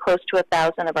today, close to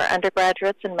 1,000 of our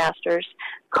undergraduates and masters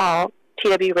call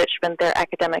TW Richmond their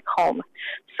academic home.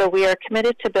 So we are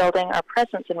committed to building our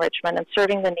presence in Richmond and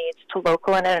serving the needs to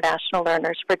local and international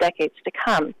learners for decades to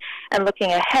come. And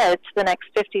looking ahead to the next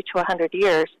 50 to 100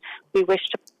 years, we wish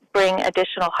to bring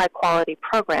additional high-quality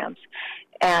programs.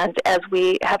 And as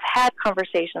we have had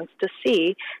conversations to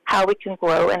see how we can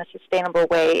grow in a sustainable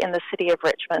way in the city of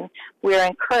Richmond, we are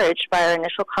encouraged by our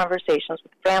initial conversations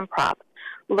with VAMPROP,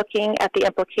 looking at the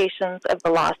implications of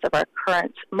the loss of our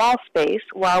current mall space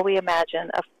while we imagine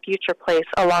a future place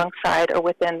alongside or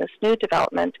within this new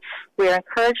development. We are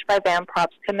encouraged by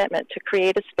VAMPROP's commitment to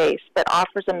create a space that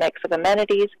offers a mix of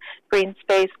amenities, green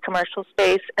space, commercial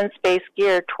space, and space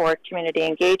geared toward community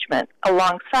engagement,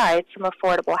 alongside some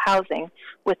affordable housing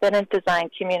within a design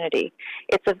community.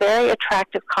 It's a very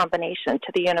attractive combination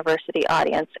to the university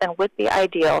audience and would be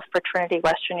ideal for Trinity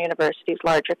Western University's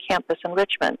larger campus in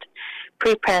Richmond.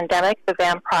 Pre-pandemic, the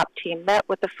VAMPROP team met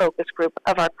with a focus group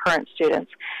of our current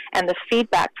students, and the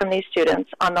feedback from these students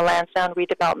on the Lansdowne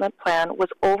redevelopment plan was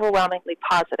overwhelmingly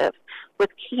positive, with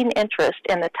keen interest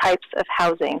in the types of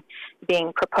housing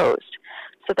being proposed.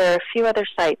 So there are a few other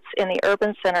sites in the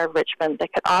urban center of Richmond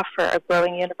that could offer a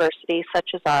growing university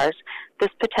such as ours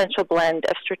this potential blend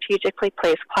of strategically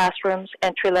placed classrooms,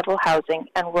 entry-level housing,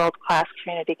 and world-class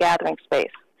community gathering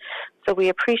space. So we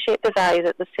appreciate the value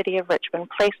that the City of Richmond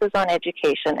places on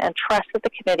education and trust that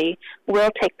the committee will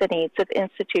take the needs of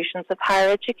institutions of higher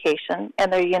education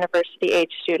and their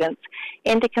university-age students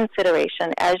into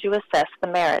consideration as you assess the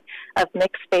merit of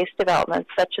mixed-space developments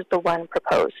such as the one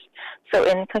proposed. So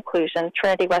in conclusion,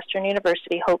 Trinity Western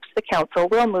University hopes the Council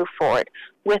will move forward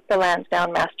with the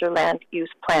Lansdowne Master Land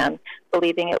Use Plan,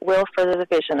 believing it will further the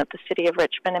vision of the City of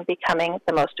Richmond in becoming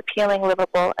the most appealing,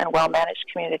 livable, and well-managed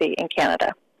community in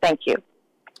Canada. Thank you.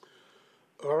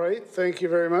 All right, thank you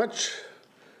very much.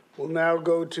 We'll now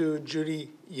go to Judy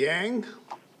Yang.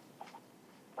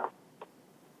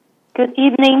 Good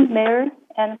evening, Mayor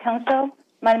and Council.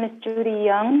 My name is Judy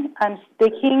Yang. I'm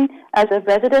speaking as a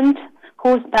resident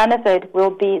whose benefit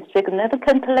will be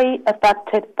significantly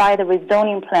affected by the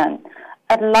rezoning plan.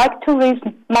 I'd like to raise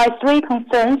my three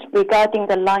concerns regarding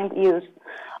the land use.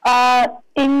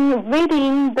 In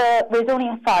reading the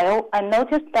rezoning file, I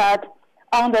noticed that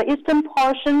on the eastern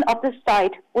portion of the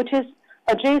site, which is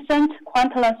adjacent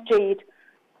Quantalan Street,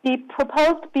 the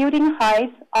proposed building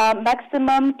heights are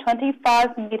maximum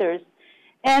 25 meters,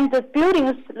 and the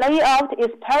building's layout is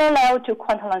parallel to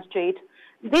Quantalan Street.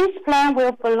 This plan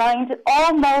will blind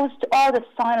almost all the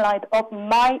sunlight of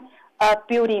my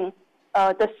building,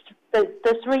 the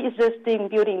three existing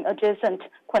buildings adjacent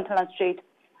Quantalan Street.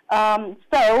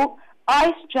 So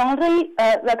I strongly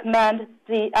recommend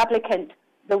the applicant,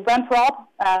 the VAMPROP,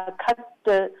 cut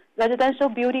the residential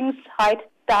building's height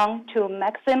down to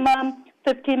maximum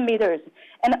 15 meters.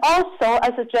 And also,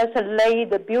 I suggest lay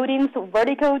the buildings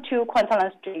vertical to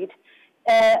Quantalan Street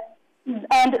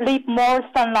and leave more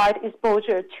sunlight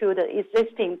exposure to the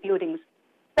existing buildings.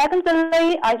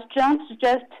 Secondly, I strongly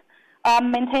suggest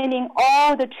maintaining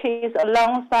all the trees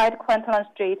alongside Quantalan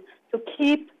Street to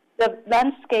keep the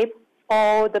landscape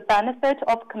for the benefit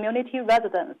of community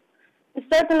residents.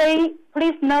 Thirdly,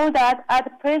 please know that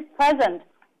at present,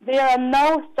 there are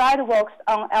no sidewalks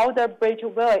on Elder Bridge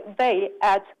Way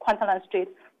at Quantalan Street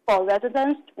for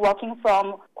residents walking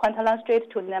from Quantalan Street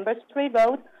to Number 3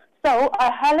 Road. So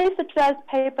I highly suggest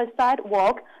paper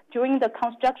sidewalk during the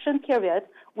construction period,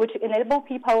 which enable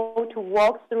people to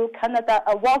walk to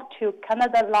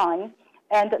Canada Line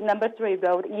and Number 3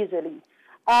 Road easily.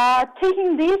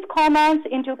 Taking these comments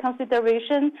into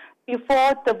consideration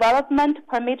before development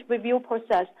permit review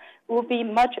process will be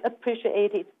much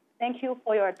appreciated. Thank you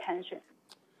for your attention.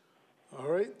 All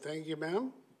right, thank you,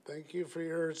 ma'am. Thank you for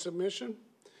your submission.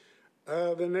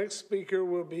 The next speaker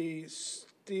will be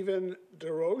Stephen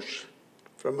DeRoche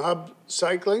from Hub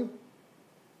Cycling.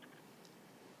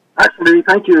 Actually,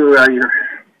 thank you,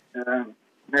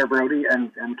 Mayor Brody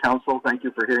and Council. Thank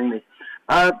you for hearing me.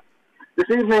 This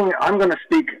evening, I'm going to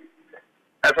speak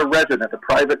as a resident, a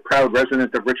private, proud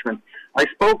resident of Richmond. I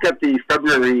spoke at the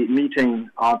February meeting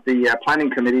of the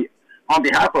Planning Committee on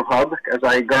behalf of Hub, as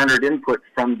I garnered input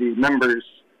from the members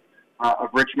of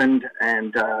Richmond,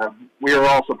 and we were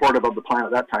all supportive of the plan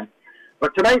at that time.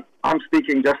 But tonight, I'm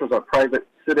speaking just as a private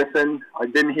citizen.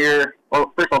 I've been here,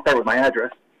 well, first I'll start with my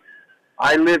address.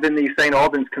 I live in the St.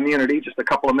 Albans community, just a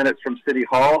couple of minutes from City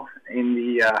Hall in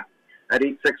the, at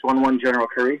 8611 General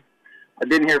Currie. I've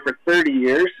been here for 30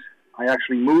 years. I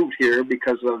actually moved here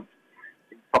because of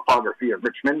the topography of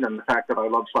Richmond and the fact that I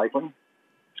love cycling.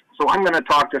 So I'm going to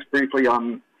talk just briefly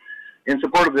in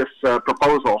support of this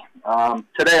proposal.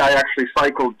 Today I actually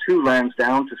cycled to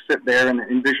Lansdowne to sit there and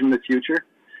envision the future.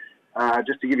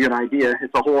 Just to give you an idea,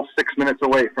 it's a whole 6 minutes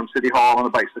away from City Hall on a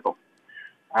bicycle.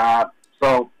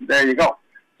 So there you go.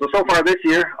 So far this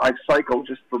year, I've cycled,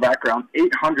 just for background,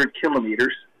 800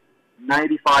 kilometers,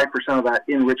 95% of that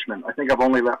in Richmond. I think I've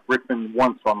only left Richmond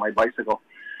once on my bicycle.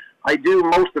 I do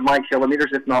most of my kilometers,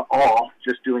 if not all,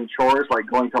 just doing chores like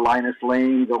going to Linus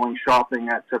Lane, going shopping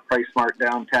at PriceSmart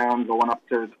downtown, going up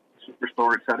to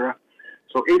Superstore, etc.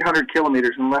 So 800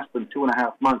 kilometers in less than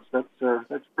 2.5 months.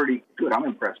 That's pretty good. I'm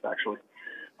impressed, actually.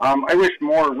 I wish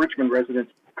more Richmond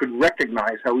residents could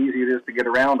recognize how easy it is to get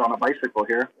around on a bicycle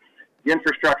here. The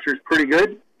infrastructure is pretty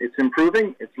good. It's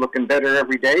improving. It's looking better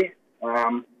every day.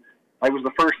 I was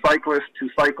the first cyclist to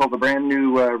cycle the brand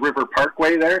new River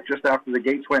Parkway there just after the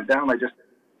gates went down. I just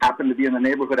happened to be in the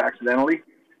neighborhood accidentally.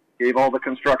 Gave all the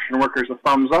construction workers a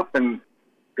thumbs up and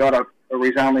got a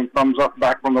resounding thumbs up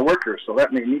back from the workers. So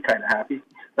that made me kind of happy.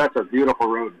 That's a beautiful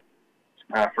road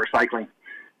for cycling.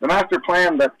 The master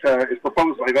plan that is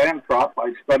proposed by VanProp,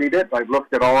 I've studied it. I've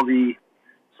looked at all the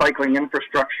cycling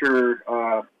infrastructure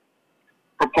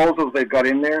proposals they've got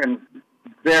in there, and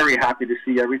very happy to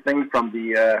see everything from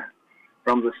the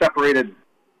separated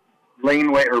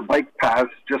laneway or bike paths,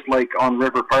 just like on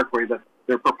River Parkway, that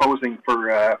they're proposing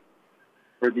for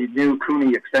the new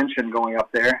Cooney extension going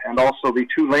up there, and also the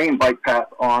 2-lane bike path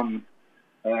on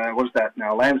what is that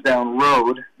now, Lansdowne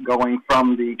Road, going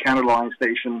from the Canada Line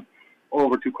station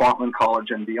over to Kwantlen College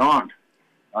and beyond.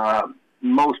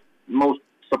 Most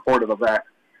supportive of that.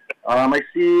 I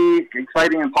see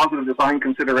exciting and positive design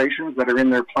considerations that are in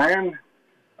their plan.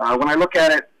 When I look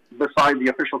at it beside the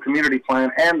official community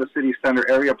plan and the city center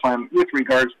area plan with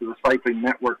regards to the cycling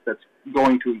network that's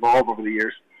going to evolve over the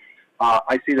years,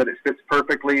 I see that it fits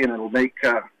perfectly, and it'll make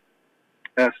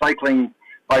cycling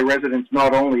by residents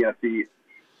not only at the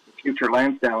future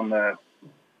Lansdowne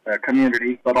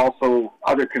community, but also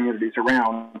other communities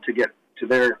around to get to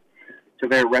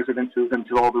their residences and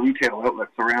to all the retail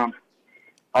outlets around.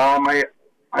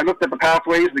 I looked at the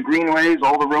pathways, the greenways,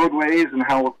 all the roadways, and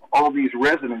how all these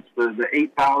residents, the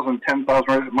 8,000, 10,000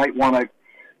 residents, might want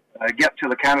to get to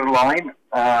the Canada Line.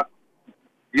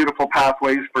 Beautiful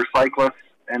pathways for cyclists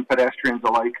and pedestrians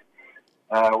alike.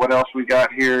 What else we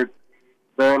got here?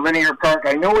 The linear park,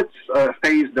 I know it's a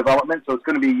phased development, so it's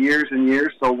going to be years and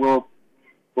years, so we'll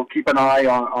keep an eye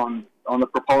on the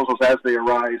proposals as they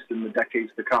arise in the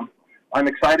decades to come. I'm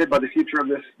excited by the future of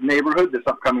this neighborhood, this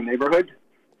upcoming neighborhood.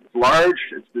 It's large,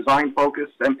 it's design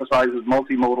focused, emphasizes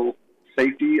multimodal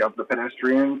safety of the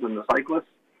pedestrians and the cyclists.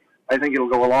 I think it'll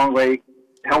go a long way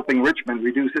helping Richmond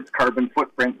reduce its carbon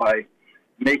footprint by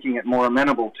making it more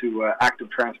amenable to active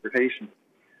transportation.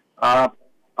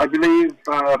 I believe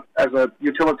as a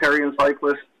utilitarian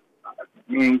cyclist,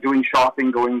 meaning doing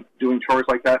shopping, doing chores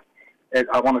like that,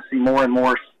 I want to see more and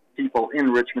more people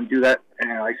in Richmond do that,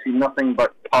 and I see nothing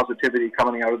but positivity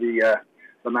coming out of the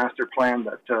master plan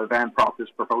that VanProp is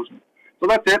proposing. So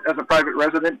that's it. As a private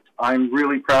resident, I'm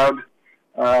really proud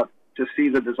to see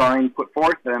the design put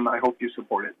forth, and I hope you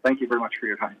support it. Thank you very much for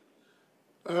your time.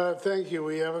 Thank you.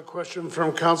 We have a question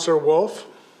from Councillor Wolf.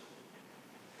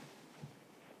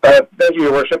 Thank you,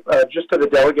 Your Worship. Just to the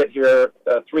delegate here,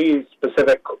 3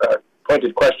 specific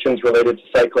pointed questions related to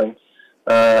cycling.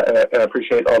 And I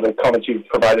appreciate all the comments you've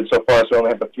provided so far, so I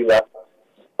only have a few left.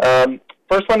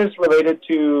 First one is related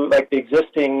to like the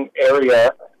existing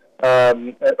area,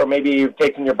 or maybe you've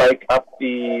taken your bike up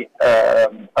the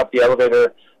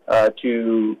elevator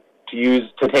to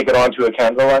take it onto a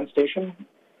Canada Line station,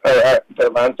 or at the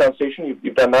Lansdowne station.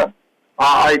 You've done that?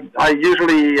 I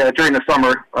usually during the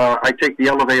summer I take the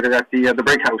elevator at the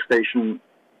Breakhouse station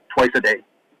twice a day.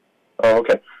 Oh,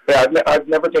 okay. Yeah, I've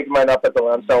never taken mine up at the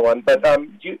Lansdowne one, but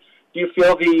do you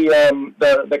feel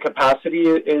the capacity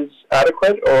is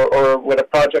adequate, or would a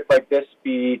project like this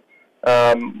be?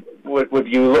 Would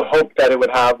you hope that it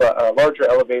would have a larger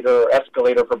elevator or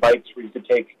escalator for bikes where you could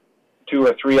take 2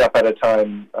 or 3 up at a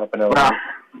time up an elevator?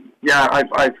 Yeah,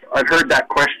 I've heard that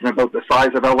question about the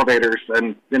size of elevators,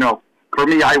 and for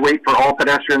me, I wait for all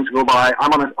pedestrians to go by.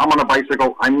 I'm on a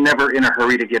bicycle. I'm never in a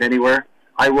hurry to get anywhere.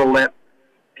 I will let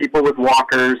people with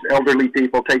walkers, elderly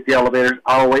people take the elevators.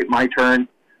 I'll wait my turn.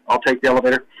 I'll take the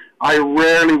elevator. I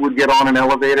rarely would get on an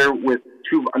elevator with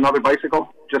another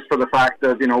bicycle, just for the fact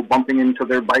of, bumping into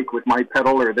their bike with my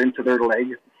pedal or into their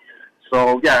leg.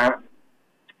 So, yeah,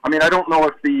 I mean, I don't know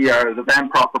if the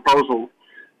VanProp proposal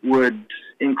would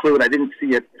include, I didn't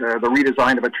see it, the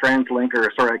redesign of a TransLink or,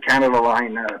 a Canada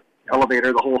Line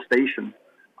elevator, the whole station.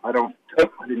 I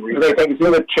didn't read it. Thank you.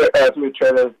 Through the chair,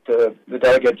 the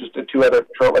delegate, just 2 other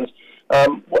short ones.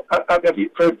 From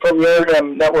your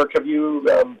network, have you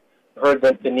heard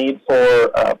the need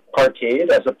for parkade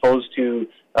as opposed to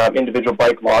individual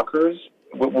bike lockers.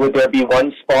 Would there be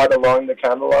one spot along the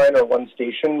Canada Line or one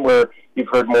station where you've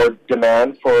heard more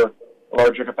demand for a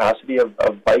larger capacity of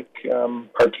bike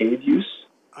parkade use?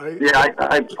 I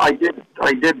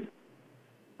did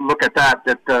look at that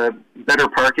better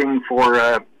parking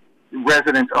for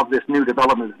residents of this new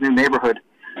development, this new neighborhood.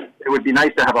 It would be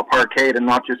nice to have a parkade and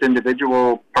not just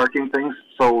individual parking things,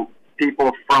 so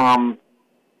people from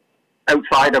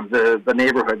outside of the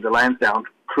neighborhood, the Lansdowne,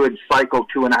 could cycle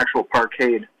to an actual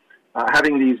parkade.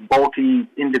 Having these bulky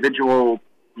individual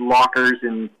lockers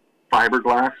in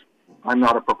fiberglass, I'm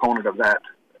not a proponent of that.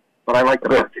 But I like the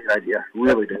parkade idea,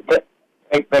 really do.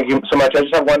 Thank you so much. I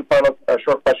just have one final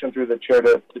short question through the chair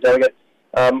to the delegate.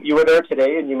 You were there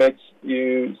today, and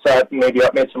you sat and maybe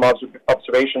made some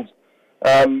observations.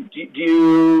 Do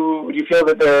you feel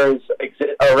that there's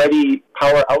already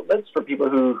power outlets for people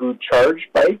who charge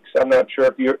bikes? I'm not sure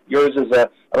if yours is an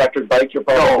electric bike. You're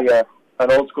probably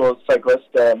an old school cyclist.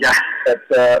 Yeah.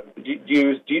 But, do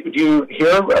you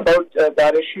hear about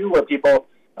that issue where people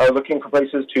are looking for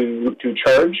places to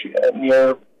charge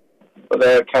near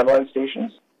the Canada Line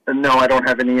stations? No, I don't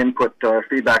have any input or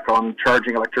feedback on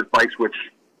charging electric bikes, which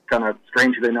kind of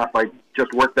strangely enough, I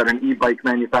just worked at an e-bike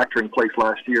manufacturing place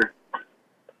last year.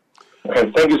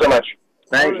 Okay, thank you so much.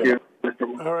 Thank you.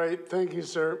 All right, thank you,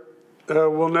 sir.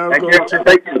 We'll now Thank go you. to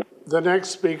Thank you. the next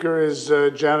speaker is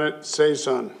Janet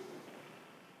Saison.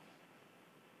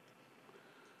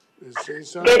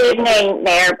 Good evening,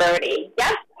 Mayor Brody.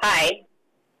 Yes, hi.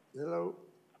 Hello.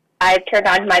 I've turned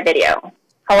on my video.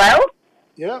 Hello?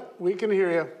 Yeah, we can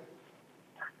hear you.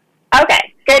 Okay.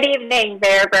 Good evening,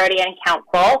 Mayor Brody and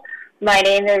Council. My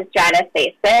name is Janet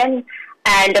Saison,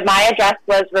 and my address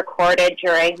was recorded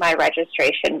during my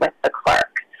registration with the clerk.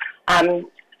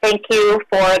 Thank you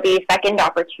for the second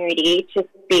opportunity to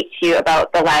speak to you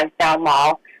about the Lansdowne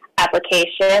Mall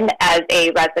application as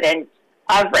a resident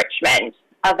of Richmond,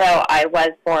 although I was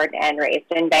born and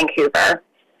raised in Vancouver.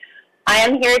 I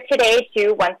am here today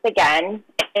to once again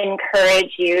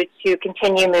encourage you to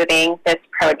continue moving this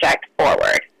project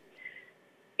forward.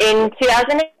 In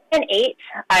 2008,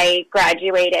 I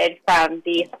graduated from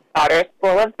the Sauder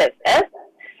School of Business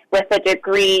with a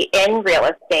degree in real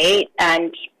estate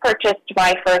and purchased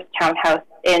my first townhouse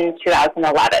in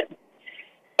 2011.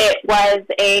 It was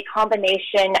a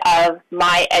combination of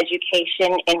my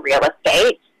education in real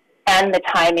estate and the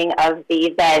timing of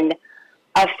the then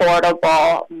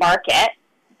affordable market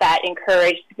that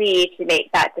encouraged me to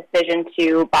make that decision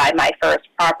to buy my first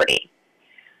property.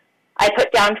 I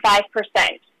put down 5%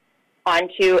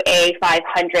 onto a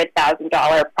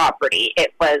 $500,000 property.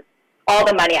 It was all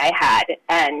the money I had,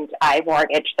 and I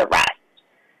mortgaged the rest.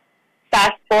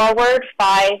 Fast forward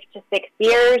 5 to 6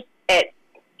 years, it's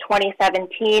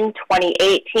 2017,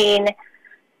 2018,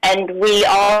 and we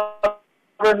all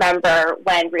remember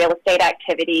when real estate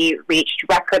activity reached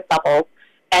record levels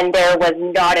and there was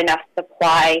not enough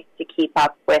supply to keep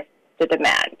up with the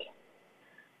demand.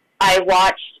 I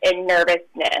watched in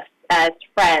nervousness as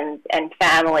friends and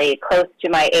family close to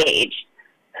my age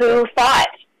who thought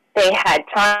they had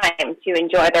time to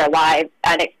enjoy their lives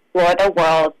and explore the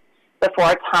world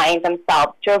before tying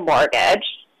themselves to a mortgage,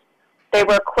 they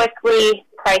were quickly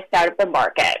priced out of the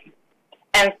market,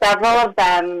 and several of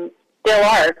them still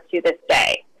are to this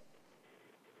day.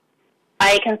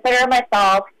 I consider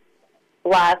myself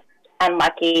blessed and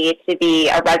lucky to be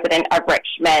a resident of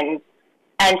Richmond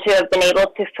and to have been able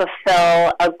to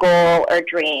fulfill a goal or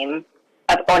dream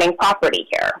of owning property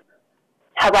here.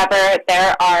 However,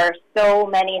 there are so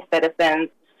many citizens,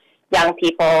 young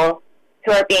people,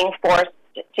 who are being forced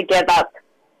to give up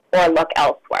or look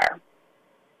elsewhere.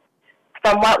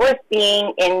 From what we're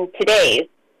seeing in today's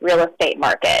real estate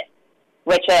market,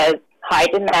 which is high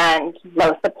demand,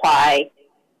 low supply,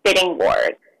 bidding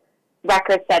wars,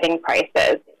 record-setting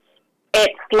prices,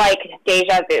 it's like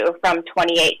deja vu from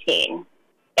 2018,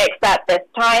 except this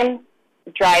time,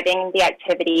 driving the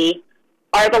activity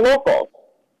are the locals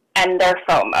and their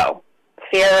FOMO,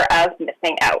 fear of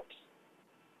missing out.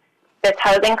 This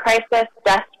housing crisis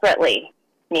desperately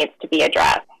needs to be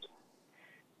addressed.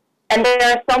 And there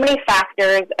are so many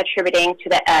factors attributing to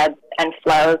the ebbs and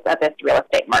flows of this real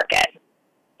estate market.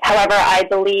 However, I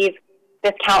believe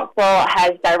this council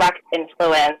has direct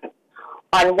influence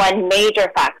on one major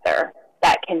factor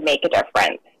that can make a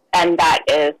difference, and that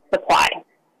is supply.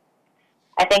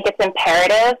 I think it's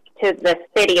imperative to the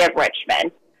city of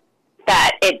Richmond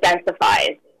that it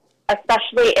densifies,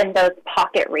 especially in those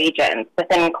pocket regions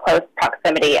within close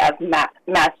proximity of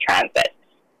mass transit,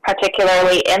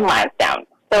 particularly in Lansdowne,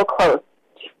 so close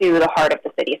to the heart of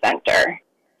the city center.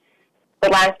 The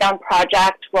Lansdowne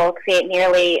project will create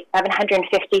nearly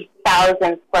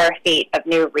 750,000 square feet of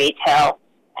new retail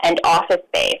and office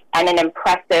space and an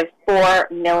impressive 4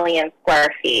 million square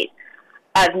feet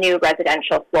of new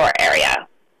residential floor area,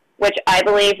 which I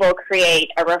believe will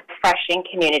create a refreshing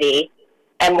community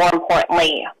and, more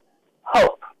importantly,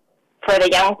 hope for the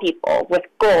young people with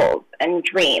goals and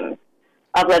dreams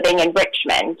of living in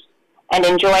Richmond and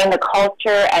enjoying the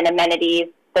culture and amenities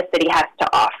the city has to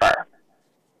offer.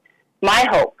 My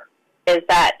hope is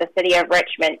that the City of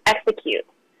Richmond executes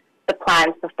the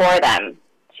plans before them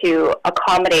to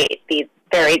accommodate these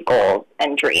very goals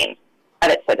and dreams of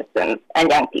its citizens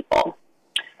and young people.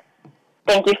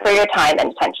 Thank you for your time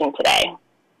and attention today.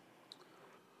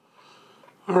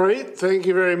 All right, thank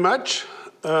you very much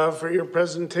for your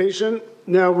presentation.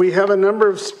 Now, we have a number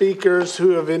of speakers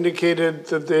who have indicated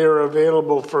that they are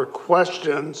available for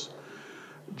questions.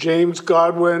 James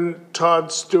Godwin,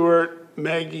 Todd Stewart,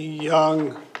 Maggie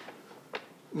Young,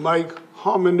 Mike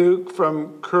Homanuk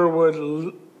from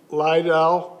Kerwood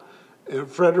Lydell, and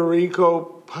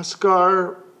Frederico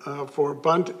Pascar for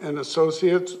Bunt and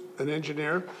Associates, an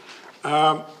engineer.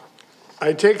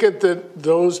 I take it that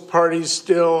those parties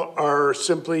still are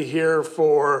simply here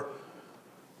for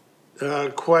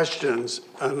questions,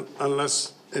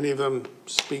 unless any of them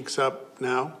speaks up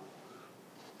now.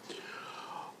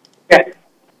 Yeah.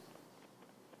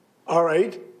 All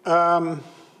right.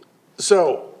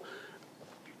 So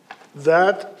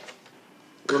that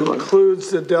concludes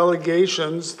the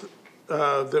delegations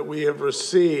that we have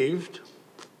received.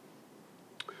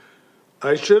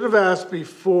 I should have asked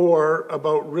before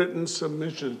about written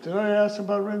submissions. Did I ask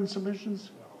about written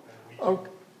submissions?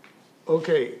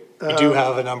 Okay. We do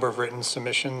have a number of written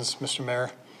submissions, Mr. Mayor.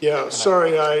 Yeah,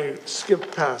 sorry, I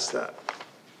skipped past that.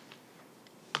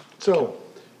 So,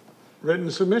 written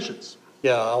submissions.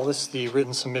 Yeah, I'll list the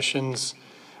written submissions.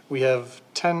 We have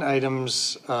 10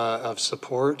 items of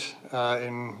support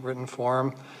in written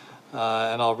form,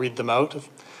 and I'll read them out.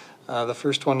 The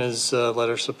first one is a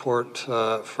letter of support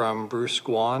from Bruce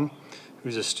Guan,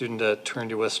 who's a student at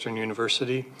Trinity Western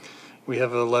University. We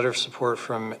have a letter of support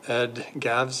from Ed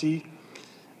Gavsey,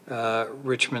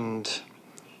 Richmond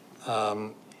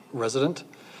resident.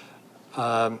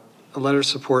 A letter of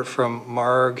support from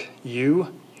Marg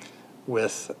Yu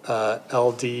with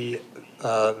LD,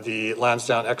 the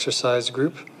Lansdowne Exercise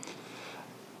Group.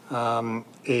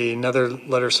 Another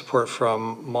letter of support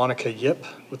from Monica Yip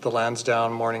with the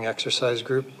Lansdowne Morning Exercise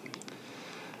Group.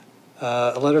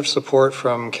 A letter of support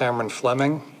from Cameron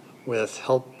Fleming with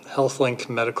HealthLink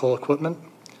Medical Equipment.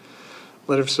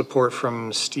 Letter of support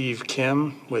from Steve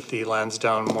Kim with the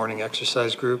Lansdowne Morning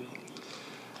Exercise Group.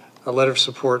 A letter of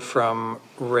support from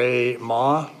Ray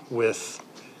Ma with,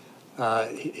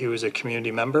 he was a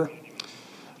community member.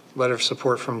 Letter of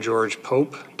support from George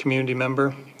Pope, community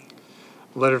member.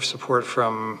 Letter of support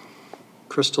from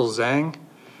Crystal Zhang,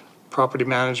 property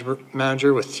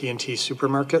manager with TNT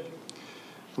Supermarket.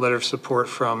 Letter of support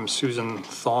from Susan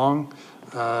Thong,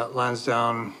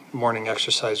 Lansdowne Morning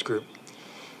Exercise Group.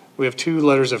 We have 2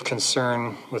 letters of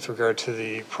concern with regard to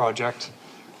the project.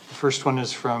 The first one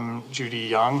is from Judy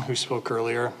Young, who spoke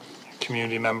earlier,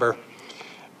 community member,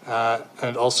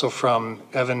 and also from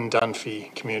Evan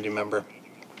Dunphy, community member.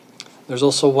 There's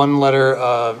also one letter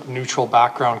of neutral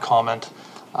background comment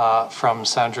from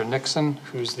Sandra Nixon,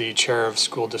 who's the chair of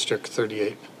School District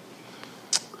 38.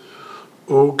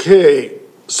 Okay,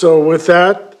 so with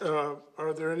that,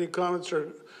 are there any comments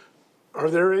or are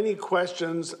there any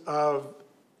questions of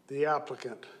the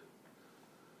applicant?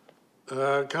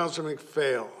 Councillor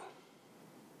McPhail.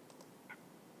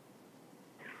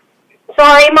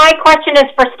 Sorry, my question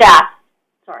is for staff.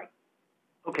 Sorry.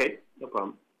 Okay, no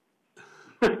problem.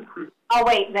 I'll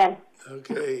wait then.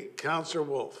 Okay, Councillor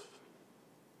Wolf.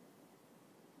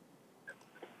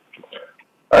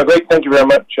 Great, thank you very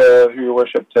much, Your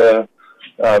Worship.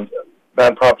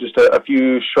 Van Prop, just a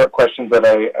few short questions that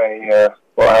I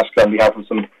will ask on behalf of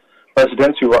some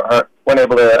residents who weren't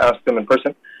able to ask them in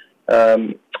person.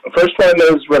 First one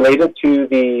is related to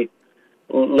the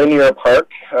linear park.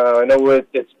 I know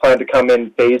it's planned to come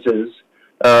in phases,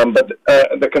 but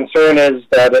the concern is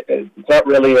that it's not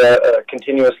really a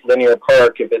continuous linear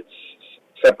park if it's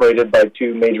separated by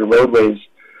 2 major roadways.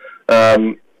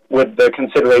 Would the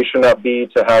consideration not be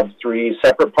to have 3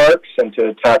 separate parks and to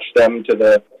attach them to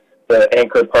the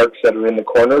anchor parks that are in the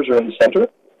corners or in the center?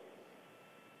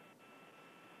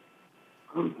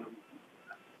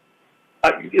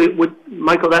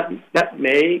 Michael, that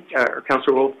may, or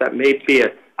Councillor Wolf, that may be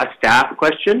a staff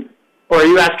question, or are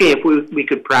you asking if we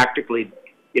could practically,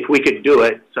 if we could do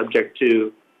it, subject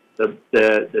to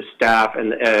the staff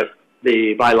and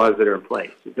the bylaws that are in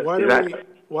place.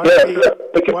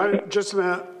 Just a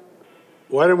minute.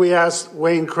 Why don't we ask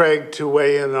Wayne Craig to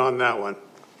weigh in on that one?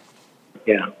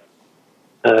 Yeah.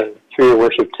 Through your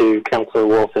worship to Councillor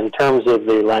Wolf, in terms of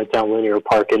the Lansdowne Linear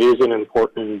Park, it is an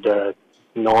important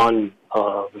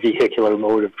non-vehicular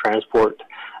mode of transport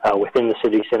within the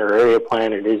city center area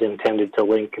plan. It is intended to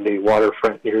link the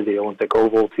waterfront near the Olympic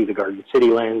Oval to the Garden City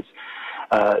lands.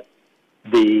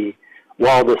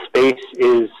 While the space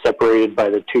is separated by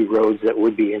the two roads that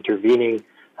would be intervening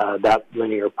that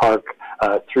linear park,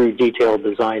 through detailed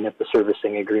design at the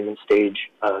servicing agreement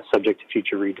stage, subject to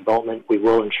future redevelopment, we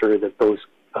will ensure that those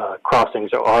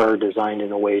crossings are designed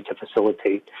in a way to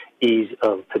facilitate ease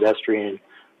of pedestrian,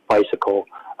 bicycle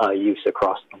use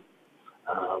across them.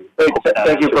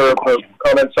 Thank you for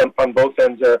comments on both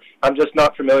ends there. I'm just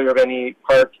not familiar of any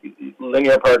park,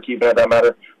 linear park even at that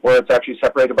matter, where it's actually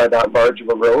separated by that large of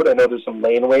a road. I know there's some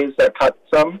laneways that cut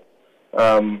some.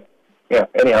 Yeah,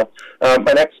 anyhow.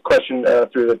 My next question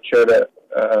through the chair to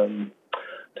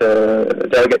the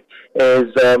delegate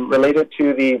is related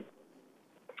to the,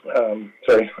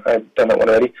 sorry, I've done that one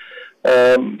already.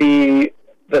 The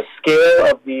scale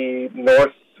of the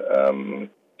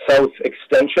north-south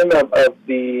extension of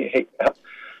the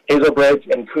Hazel Bridge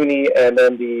and Cooney, and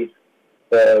then the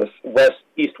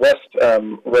east-west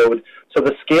road. So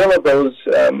the scale of those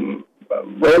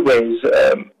roadways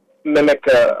mimic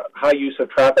high use of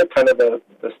traffic, kind of the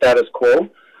status quo.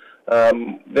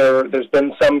 There's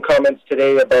been some comments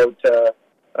today about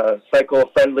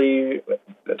cycle-friendly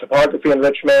topography in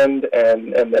Richmond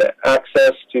and the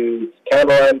access to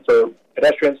Campbell for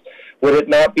pedestrians. Would it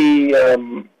not be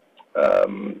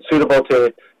suitable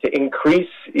to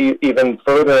increase even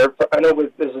further? I know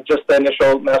this is just the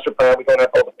initial master plan. We don't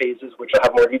have all the phases, which will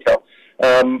have more detail.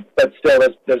 But still,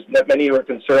 there's many who are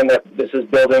concerned that this is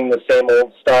building the same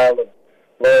old style of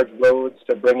large roads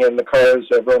to bring in the cars.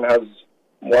 Everyone has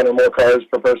one or more cars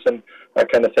per person, that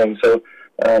kind of thing. So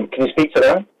can you speak to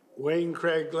that? Wayne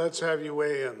Craig, let's have you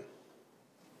weigh in.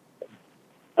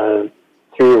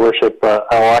 Through your worship,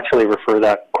 I'll actually refer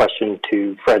that question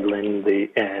to Fred Lynn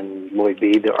and Lloyd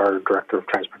Bede, our Director of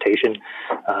Transportation,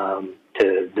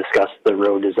 to discuss the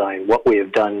road design, what we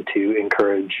have done to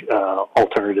encourage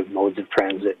alternative modes of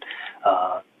transit,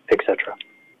 etc.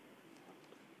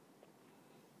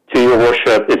 To your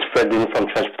worship, it's Fred Lynn from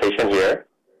Transportation here.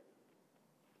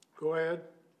 Go ahead.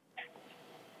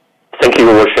 Thank you,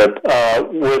 your worship.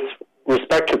 With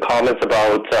respect to comments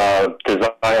about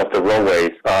design of the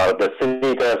roadways, the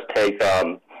city does take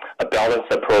a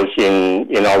balanced approach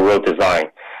in our road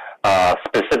design.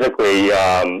 Specifically,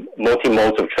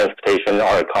 multi-modes of transportation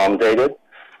are accommodated.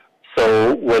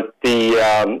 So with the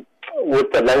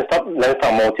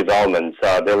Lansdowne Mall developments,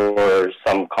 there were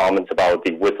some comments about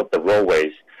the width of the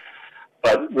roadways.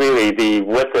 But really, the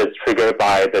width is triggered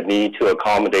by the need to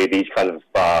accommodate these kind of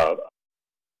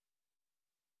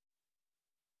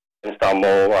Lansdowne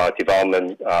Mall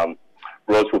development.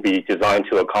 Roads will be designed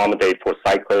to accommodate for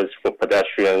cyclists, for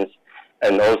pedestrians,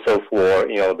 and also for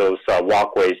those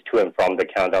walkways to and from the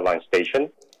Canada Line station.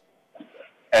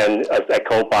 And as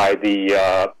echoed by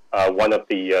the one of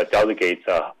the delegates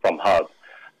from HUB,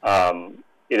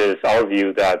 it is our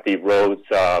view that the roads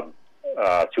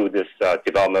to this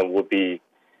development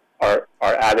are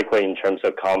adequate in terms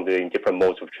of accommodating different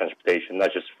modes of transportation,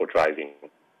 not just for driving.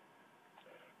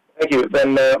 Thank you.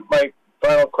 Then my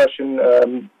final question,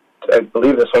 I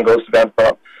believe this one goes to Dan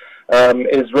Prop,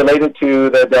 is related to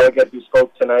the delegate who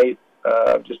spoke tonight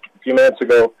just a few minutes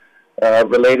ago,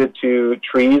 related to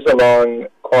trees along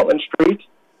Kwantlen Street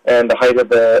and the height of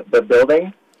the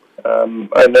building.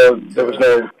 I know there was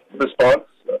no response,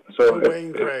 so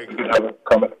Wayne Craig. If you could have a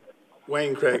comment.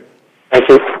 Wayne Craig. Thank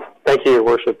you. Thank you, Your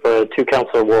Worship. To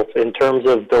Councillor Wolf, in terms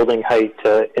of building height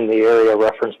in the area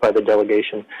referenced by the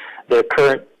delegation, the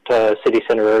current city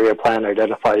center area plan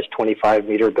identifies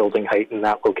 25-meter building height in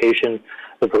that location.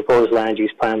 The proposed land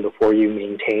use plan before you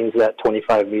maintains that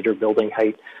 25-meter building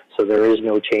height, so there is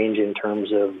no change in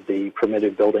terms of the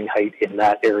permitted building height in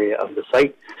that area of the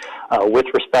site. With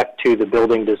respect to the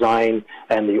building design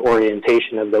and the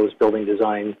orientation of those building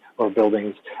design or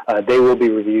buildings, they will be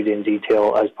reviewed in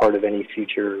detail as part of any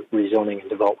future rezoning and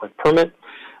development permit.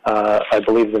 I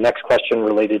believe the next question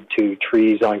related to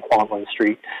trees on Kwantlen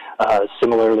Street.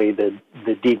 Similarly, the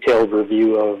detailed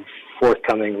review of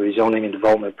forthcoming rezoning and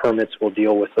development permits will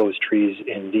deal with those trees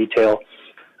in detail.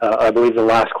 I believe the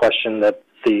last question that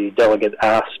the delegate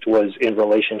asked was in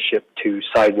relationship to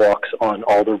sidewalks on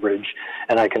Alderbridge,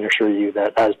 and I can assure you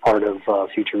that as part of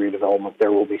future redevelopment,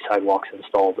 there will be sidewalks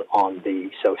installed on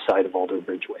the south side of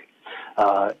Alderbridge Way.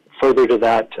 Further to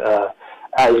that,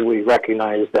 as we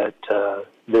recognize that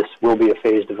this will be a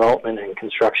phased development and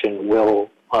construction will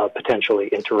potentially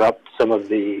interrupt some of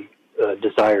the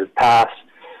desired paths.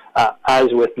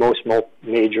 As with most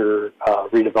major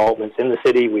redevelopments in the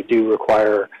city, we do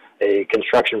require a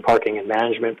construction, parking, and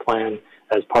management plan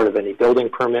as part of any building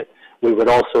permit. We would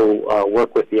also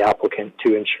work with the applicant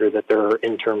to ensure that there are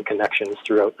interim connections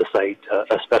throughout the site,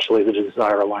 especially the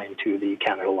Desire Line to the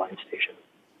Canada Line station.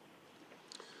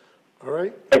 All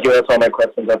right. Thank you. That's all my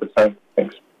questions at this time.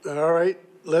 Thanks. All right.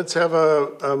 Let's have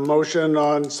a motion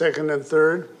on second and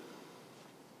third.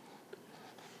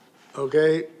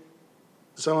 Okay.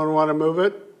 Someone want to move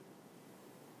it?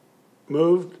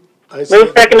 Moved?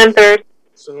 Move second and third.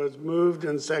 So it's moved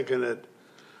and seconded.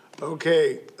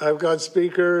 Okay, I've got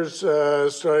speakers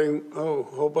starting, a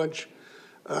whole bunch.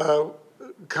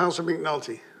 Councillor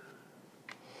McNulty.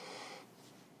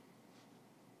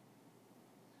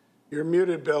 You're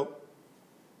muted, Bill.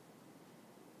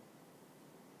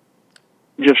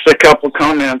 Just a couple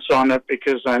comments on it,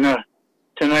 because I know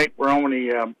tonight we're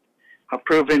only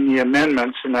approving the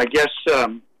amendments, and I guess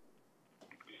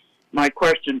my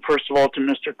question, first of all, to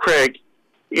Mr. Craig,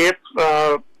 if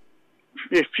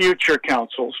future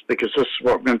councils, because this is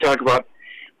what we're going to talk about,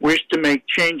 wish to make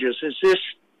changes, is this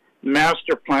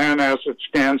master plan as it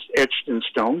stands etched in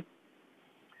stone?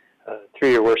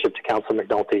 Through your worship to Councillor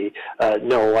McNulty,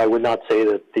 no, I would not say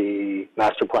that the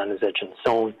master plan is etched in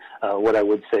stone. What I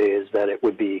would say is that it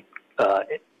would be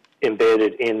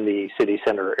embedded in the city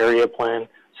center area plan,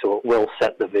 so it will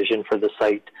set the vision for the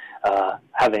site.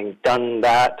 Having done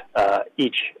that,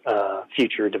 each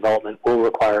future development will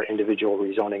require individual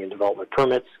rezoning and development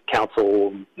permits. Council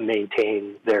will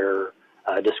maintain their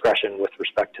discretion with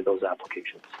respect to those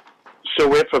applications.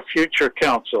 So if a future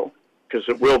council, because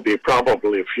it will be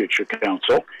probably a future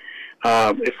council,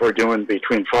 if we're doing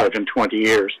between 5 and 20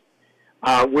 years,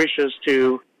 wishes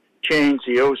to change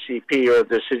the OCP or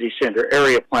the city center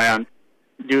area plan,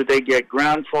 do they get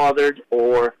grandfathered,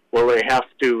 or will they have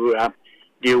to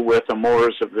deal with the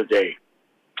mores of the day?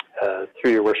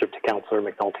 Through your worship to Councillor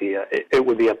McNulty, it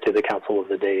would be up to the council of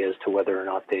the day as to whether or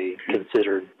not they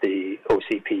considered the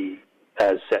OCP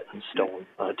as set in stone,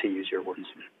 to use your words.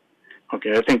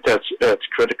 Okay, I think that's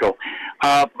critical.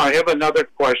 I have another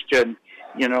question.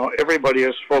 You know, everybody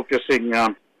is focusing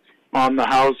on the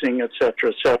housing, et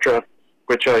cetera,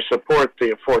 which I support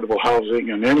the affordable housing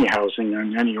and any housing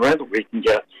and any rental we can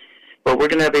get. But we're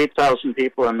going to have 8,000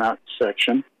 people in that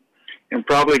section, and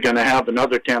probably going to have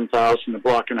another 10,000 a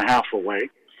block and a half away.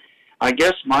 I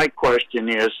guess my question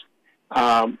is,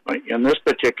 in this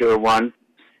particular one,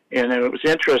 and it was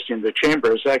interesting, the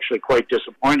chamber is actually quite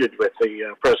disappointed with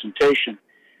the presentation.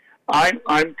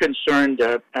 I'm concerned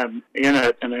in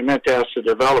it, and I meant to ask the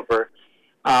developer,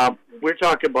 we're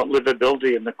talking about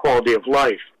livability and the quality of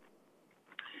life.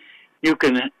 You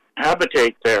can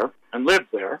habitate there and live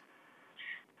there,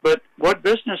 but what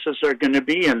businesses are going to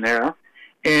be in there,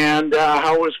 and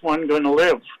how is one going to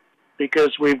live? Because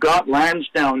we've got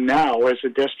Lansdowne now as a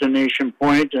destination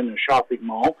point and a shopping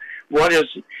mall. What is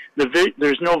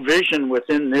there's no vision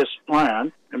within this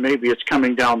plan, and maybe it's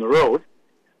coming down the road,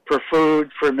 for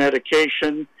food, for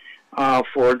medication,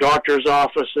 for doctors'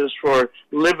 offices, for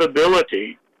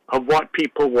livability of what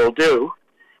people will do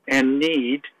and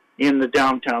need in the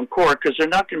downtown core, because they're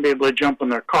not going to be able to jump in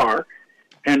their car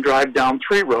and drive down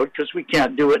 3 Road, because we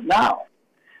can't do it now.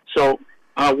 So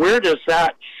where does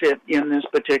that sit in this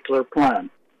particular plan?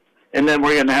 And then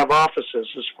we're going to have offices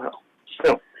as well.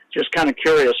 So just kind of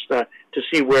curious to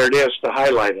see where it is to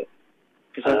highlight it,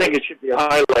 because I think it should be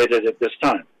highlighted at this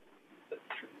time.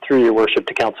 Through your worship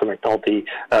to Councillor McNulty,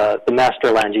 the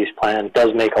master land use plan does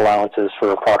make allowances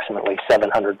for approximately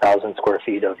 700,000 square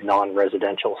feet of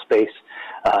non-residential space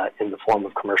in the form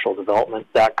of commercial development.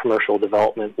 That commercial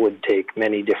development would take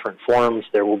many different forms.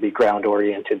 There will be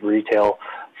ground-oriented retail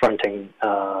fronting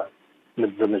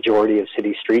the majority of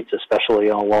city streets, especially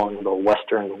along the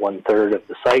western 1/3 of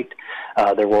the site.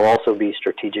 There will also be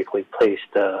strategically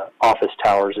placed office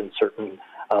towers in certain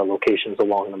locations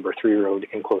along number 3 Road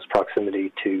in close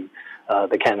proximity to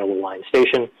the Canada Line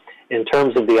station. In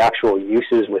terms of the actual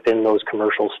uses within those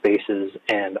commercial spaces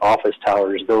and office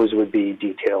towers, those would be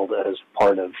detailed as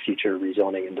part of future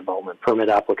rezoning and development permit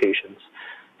applications.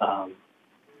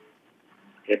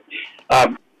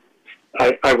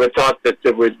 I would thought that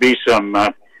there would be some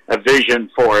a vision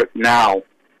for it now,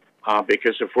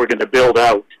 because if we're going to build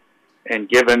out, and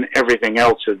given everything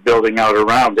else is building out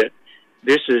around it,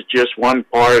 this is just one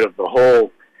part of the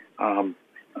whole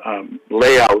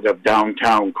layout of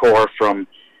downtown core from,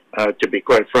 to be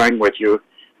quite frank with you,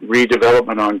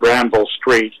 redevelopment on Granville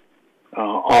Street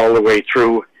all the way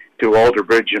through to Alder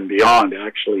Bridge and beyond,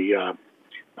 actually,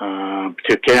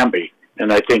 to Cambie.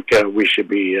 And I think we should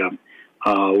be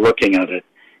looking at it.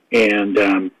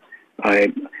 And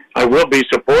I will be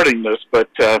supporting this, but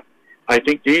I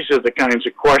think these are the kinds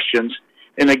of questions.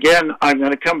 And again, I'm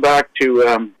going to come back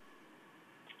to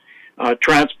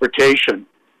transportation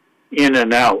in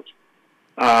and out,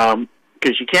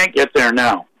 because you can't get there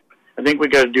now. I think we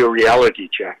got to do a reality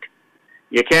check.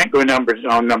 You can't go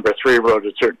on number 3 road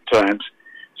at certain times.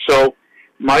 So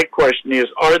my question is,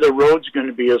 are the roads going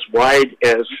to be as wide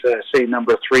as, say,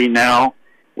 number 3 now,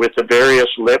 with the various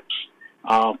lips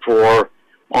for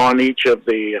on each of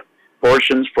the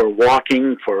portions for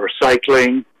walking, for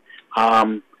cycling?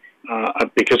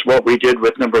 Because what we did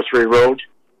with number 3 road,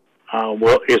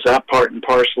 well, is that part and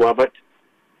parcel of it?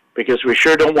 Because we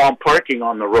sure don't want parking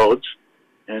on the roads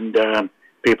and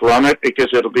people on it, because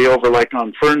it'll be over like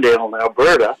on Ferndale in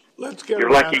Alberta.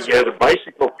 You're lucky to get a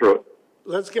bicycle through it.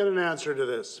 Let's get an answer to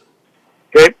this.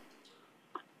 Okay.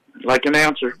 I'd like an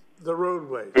answer. The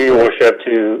roadway. Through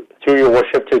your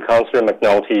worship to Councillor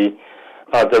McNulty,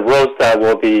 the roads that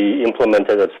will be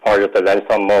implemented as part of the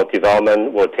Lansdowne Mall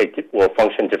development will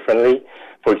function differently.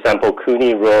 For example,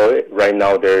 Cooney Road, right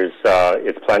now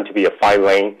it's planned to be a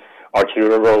 5-lane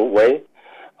arterial roadway.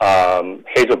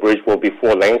 Hazel Bridge will be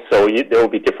 4 lanes, so there will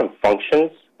be different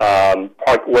functions.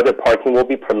 Whether parking will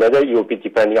be permitted, it will be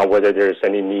depending on whether there's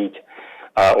any need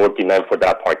or demand for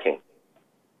that parking.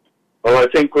 Well, I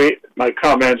think my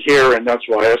comment here, and that's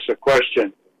why I asked the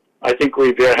question, I think we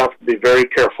have to be very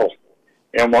careful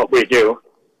in what we do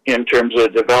in terms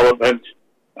of development.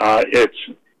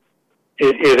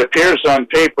 It appears on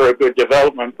paper a good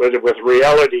development, but with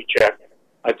reality check,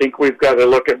 I think we've got to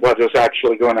look at what is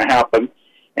actually going to happen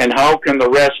and how can the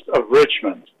rest of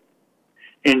Richmond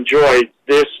enjoy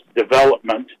this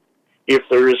development if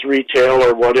there is retail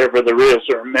or whatever there is,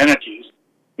 or amenities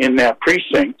in that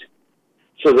precinct,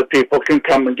 so that people can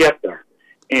come and get there.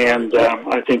 And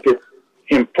I think it's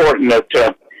important that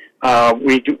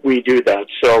we do that.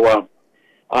 So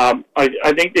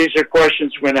I think these are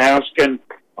questions we're going to ask, and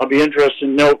I'll be interested to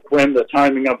note when the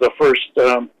timing of the first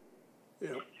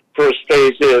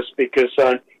phase is, because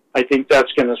I think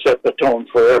that's going to set the tone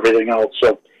for everything else.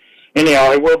 So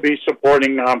anyhow, I will be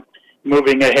supporting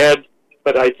moving ahead,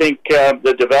 but I think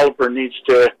the developer needs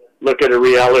to look at a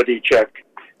reality check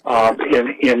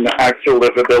in actual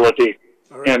livability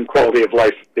and quality of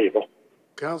life of people.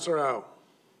 Councillor Au.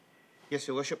 Yes,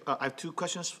 Your Worship. I have 2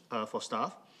 questions for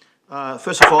staff.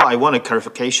 First of all, I want a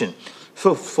clarification.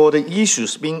 So for the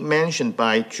issues being mentioned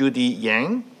by Judy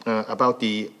Yang about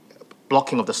the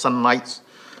blocking of the sunlight,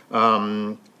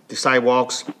 the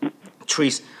sidewalks,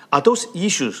 trees, are those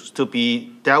issues to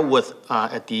be dealt with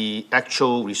at the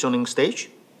actual rezoning stage?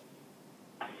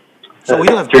 So we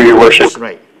don't have Through your worship,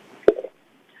 right?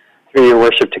 Through your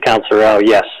worship to Councillor Au,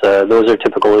 yes, those are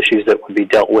typical issues that would be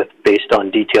dealt with based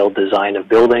on detailed design of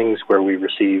buildings, where we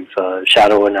receive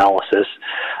shadow analysis,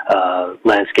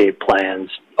 landscape plans,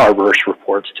 arborist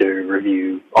reports to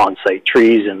review on-site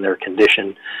trees and their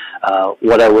condition.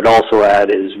 What I would also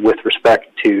add is, with respect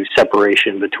to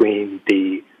separation between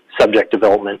the subject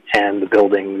development and the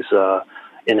buildings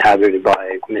inhabited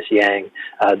by Ms. Yang,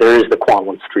 there is the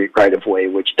Quanlin Street right-of-way,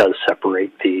 which does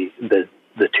separate the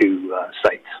 2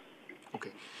 sites.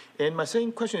 And my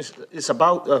second question is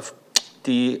about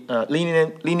the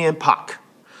linear park,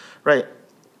 right?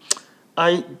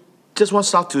 I just want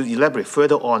staff to elaborate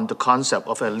further on the concept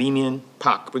of a linear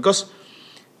park, because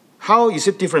how is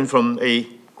it different from a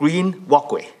green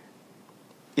walkway?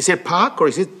 Is it a park or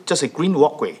is it just a green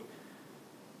walkway?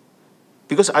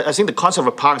 Because I think the concept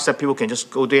of a park is that people can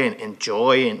just go there and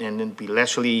enjoy and be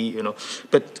leisurely, you know.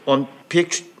 But on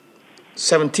page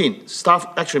 17, staff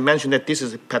actually mentioned that this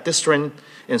is a pedestrian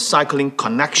and cycling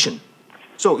connection.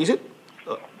 So is it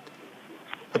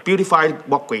a beautified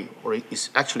walkway, or is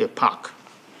actually a park?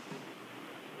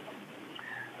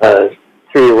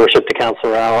 Through your worship to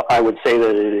Councillor Au, I would say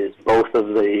that it is both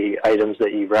of the items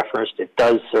that you referenced. It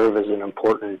does serve as an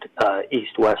important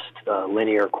east-west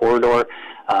linear corridor.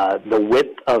 The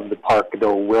width of the park,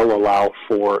 though, will allow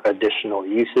for additional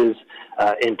uses.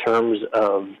 In terms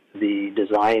of the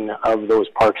design of those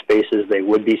park spaces, they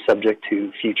would be subject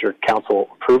to future council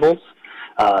approvals.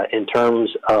 In terms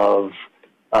of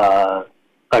a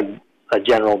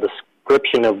general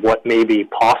description of what may be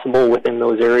possible within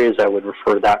those areas, I would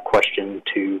refer that question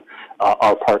to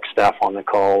our park staff on the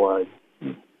call.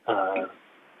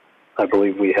 I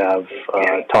believe we have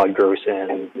Todd Gross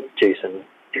and Jason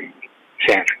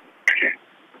Shan.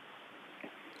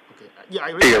 Yeah,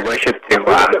 Your worship to go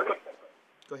ahead.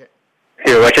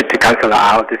 Your Your Worship, to Councillor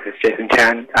Au, this is Jason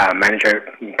Chan, Manager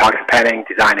in Parks Planning,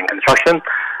 Design and Construction.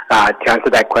 To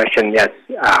answer that question, yes,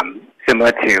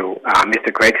 similar to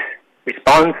Mr. Gregg's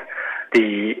response,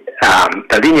 the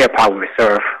linear park will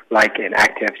serve like an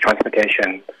active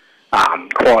transportation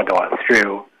corridor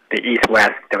through the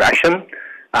east-west direction.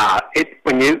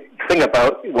 When you think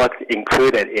about what's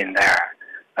included in there,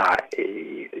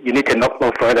 you need to look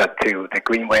no further to the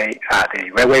greenway, the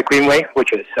railway greenway,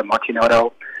 which is a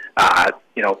multimodal,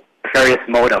 various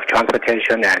mode of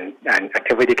transportation and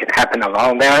activity can happen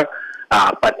along there.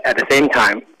 But at the same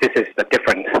time, this is a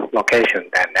different location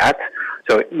than that.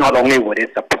 So not only would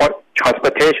it support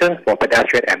transportation for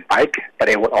pedestrian and bike, but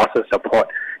it would also support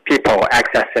people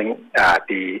accessing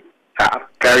the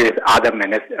various other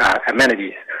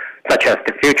amenities, such as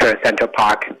the future Central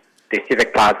Park, the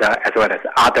Civic Plaza, as well as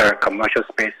other commercial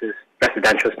spaces,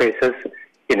 residential spaces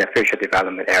in the future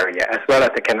development area, as well as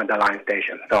the Canada Line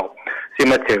station. So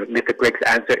similar to Mr. Gregg's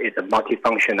answer, it's a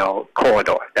multifunctional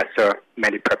corridor that serves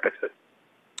many purposes.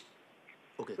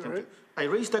 Okay, thank you. I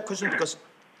raised that question because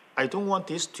I don't want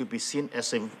this to be seen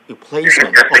as a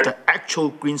replacement of the actual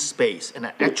green space and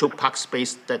the actual park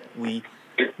space that we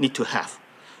need to have.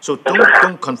 So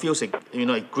don't confuse a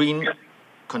green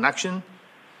connection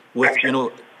with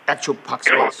actual park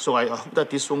space. So I hope that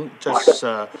this won't just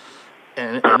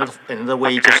another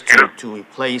way just to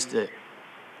replace the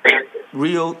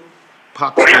real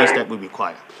park space that we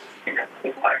require.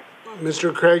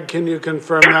 Mr. Craig, can you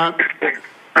confirm that?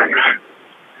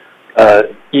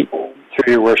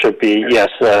 Through your worship, yes,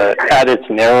 at its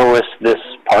narrowest, this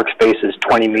park space is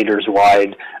 20 meters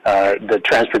wide. The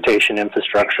transportation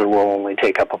infrastructure will only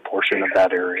take up a portion of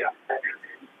that area.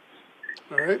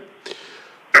 All right.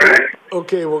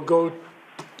 Okay, we'll go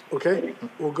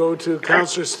to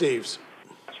Councillor Steves.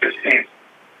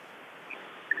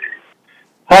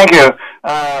 Thank you.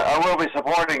 I will be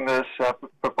supporting this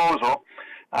proposal.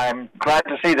 I'm glad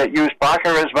to see that Joost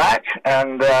Bakker is back,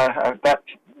 and that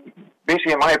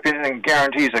basically, in my opinion,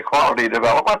 guarantees a quality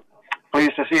development.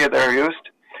 Pleased to see you there, Joost.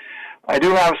 I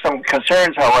do have some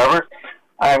concerns, however.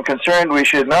 I am concerned we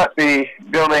should not be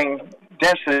building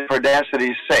density for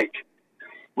density's sake.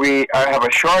 We have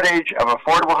a shortage of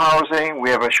affordable housing, we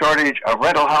have a shortage of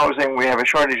rental housing, we have a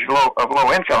shortage of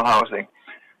low-income housing.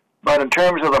 But in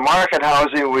terms of the market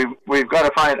housing, we've got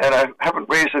to find, and I haven't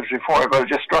raised this before, but it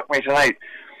just struck me tonight,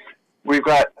 we've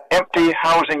got empty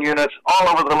housing units all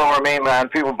over the Lower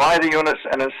Mainland. People buy the units,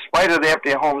 and in spite of the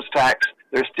empty homes tax,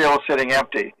 they're still sitting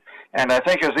empty. And I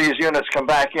think as these units come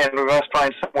back in, we must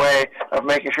find some way of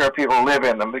making sure people live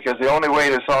in them, because the only way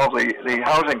to solve the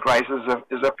housing crisis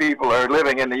is if people are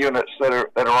living in the units that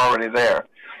are already there.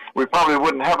 We probably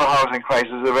wouldn't have a housing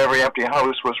crisis if every empty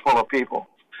house was full of people.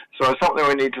 So it's something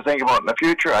we need to think about in the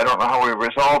future. I don't know how we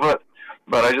resolve it,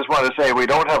 but I just want to say we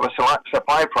don't have a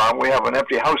supply problem. We have an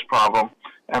empty house problem,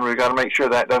 and we've got to make sure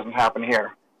that doesn't happen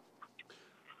here.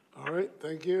 All right,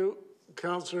 thank you.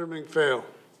 Councillor McPhail.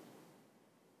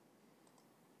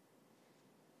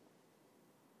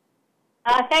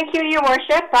 Thank you, Your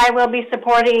Worship. I will be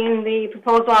supporting the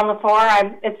proposal on the floor.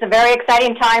 It's a very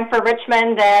exciting time for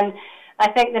Richmond, and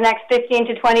I think the next 15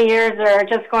 to 20 years are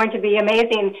just going to be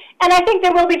amazing. And I think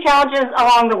there will be challenges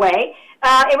along the way.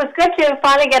 It was good to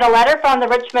finally get a letter from the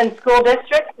Richmond School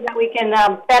District so that we can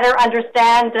better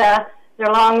understand their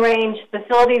long-range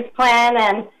facilities plan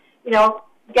and,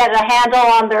 get a handle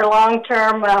on their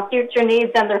long-term future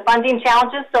needs and their funding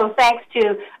challenges. So thanks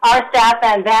to our staff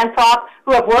and VanProp,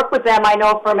 who have worked with them, I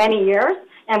know, for many years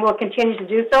and will continue to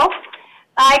do so.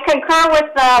 I concur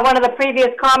with one of the previous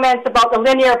comments about the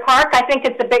linear park. I think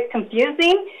it's a bit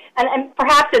confusing, and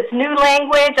perhaps it's new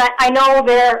language. I know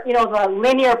the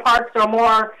linear parks are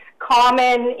more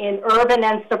common in urban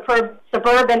and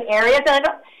suburban areas, and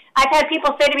I've had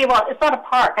people say to me, well, it's not a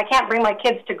park. I can't bring my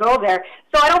kids to go there.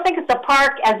 So I don't think it's a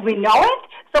park as we know it.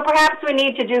 So perhaps we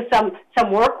need to do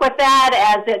some work with that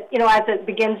as it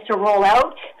begins to roll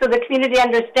out, so the community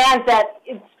understands that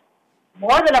it's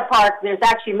more than a park. There's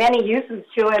actually many uses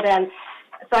to it, and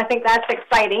so I think that's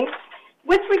exciting.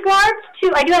 With regards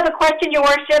to, I do have a question, Your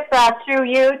Worship, through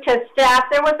you to staff.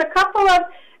 There was a couple of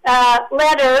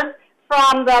letters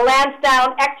from the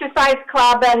Lansdowne Exercise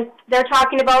Club, and they're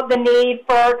talking about the need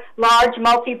for large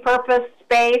multi-purpose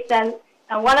space, and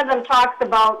one of them talks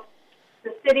about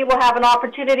the city will have an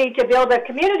opportunity to build a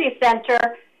community center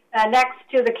next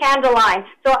to the Canada Line.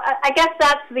 So I guess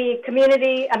that's the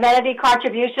community amenity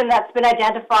contribution that's been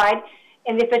identified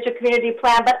in the official community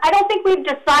plan, but I don't think we've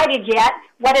decided yet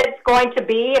what it's going to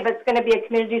be, if it's going to be a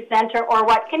community center or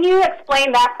what. Can you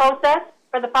explain that process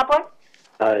for the public?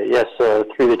 Yes,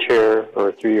 through the chair,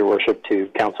 or through your worship, to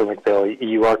Councillor McPhail,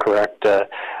 you are correct.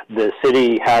 The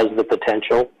city has the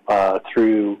potential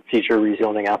through future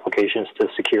rezoning applications to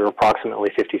secure approximately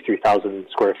 53,000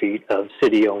 square feet of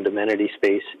city-owned amenity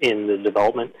space in the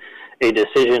development. A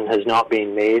decision has not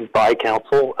been made by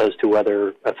council as to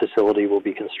whether a facility will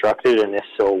be constructed, and if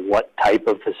so, what type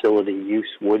of facility use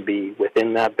would be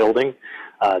within that building.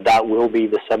 That will be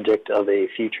the subject of a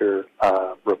future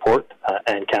report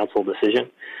and council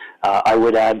decision. I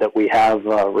would add that we have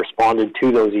responded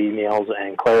to those emails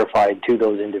and clarified to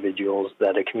those individuals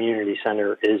that a community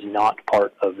center is not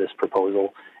part of this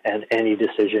proposal, and any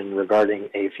decision regarding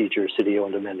a future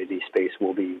city-owned amenity space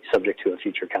will be subject to a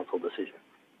future council decision.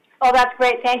 Oh, that's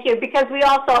great. Thank you. Because we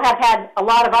also have had a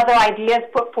lot of other ideas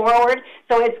put forward,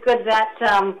 so it's good that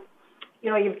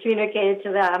you've communicated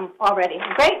to them already.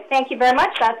 Great. Thank you very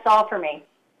much. That's all for me.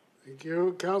 Thank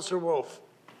you. Councillor Wolf.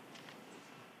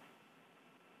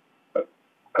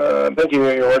 Thank you,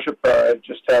 Your Worship. I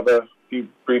just have a few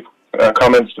brief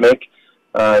comments to make.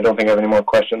 I don't think I have any more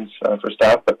questions for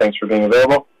staff, but thanks for being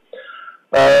available.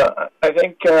 I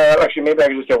think, actually, maybe I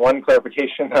could just get one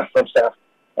clarification from staff.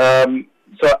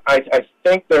 So I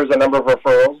think there's a number of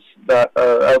referrals that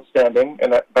are outstanding,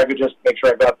 and if I could just make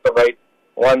sure I got the right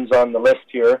ones on the list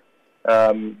here.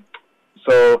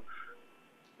 So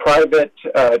private,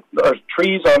 or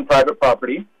trees on private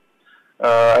property.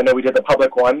 I know we did the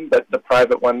public one, but the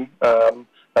private one, that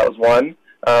was one.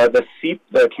 The CEAP,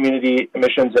 the Community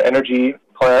Emissions Energy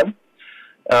Plan.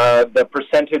 The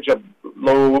percentage of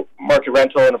low market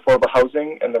rental and affordable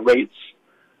housing and the rates.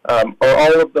 Are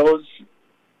all of those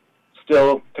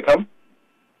still to come?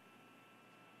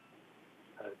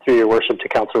 Through your worship to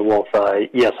Councillor Wolf,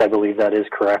 yes, I believe that is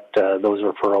correct. Those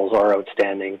referrals are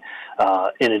outstanding.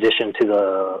 In addition to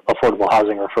the affordable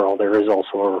housing referral, there is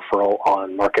also a referral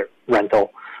on market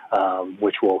rental,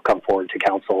 which will come forward to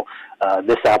council.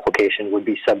 This application would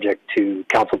be subject to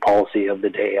council policy of the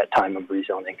day at time of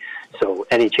rezoning. So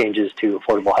any changes to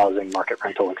affordable housing, market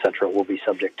rental, etc., will be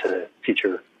subject to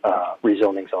future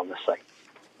rezonings on this site.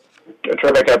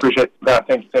 Terrific. I appreciate that.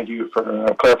 Thank you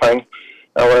for clarifying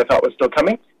what I thought was still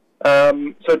coming.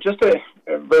 So just a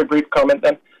very brief comment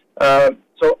then.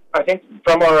 So I think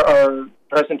from our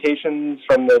presentations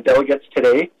from the delegates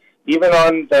today, even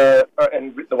on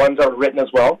and the ones that were written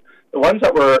as well, the ones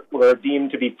that were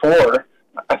deemed to be for,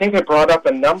 I think they brought up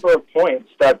a number of points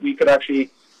that we could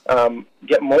actually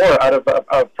get more out of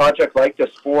a project like this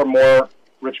for more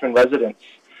Richmond residents.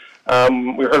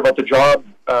 We heard about the job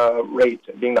rate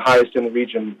being the highest in the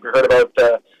region. We heard about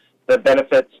the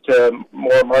benefits to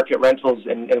more market rentals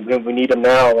and we need them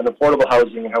now, and affordable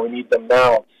housing and how we need them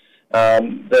now.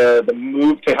 The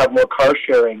move to have more car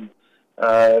sharing,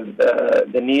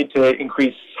 the need to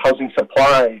increase housing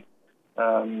supply,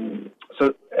 and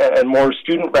more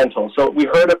student rentals. So we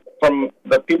heard it from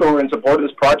the people who are in support of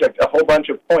this project, a whole bunch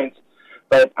of points.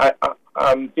 But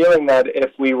I'm feeling that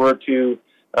if we were to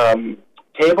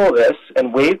table this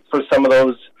and wait for some of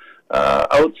those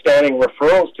outstanding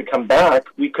referrals to come back,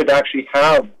 we could actually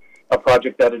have a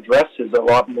project that addresses a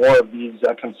lot more of these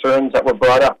concerns that were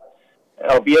brought up.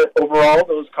 Albeit overall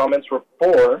those comments were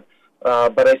for,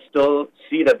 but I still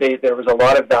see that there was a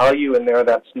lot of value in there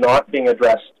that's not being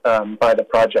addressed by the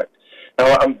project.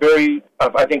 Now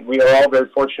I think we are all very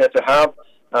fortunate to have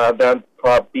Van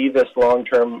Prop be this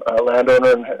long-term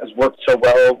landowner and has worked so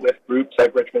well with groups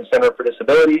like Richmond Center for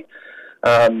Disability.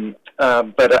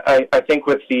 But I think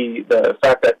with the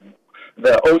fact that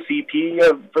the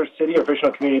OCP for City,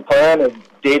 Official Community Plan, is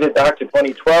dated back to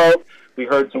 2012, we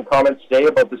heard some comments today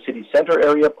about the City Center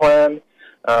Area Plan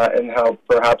and how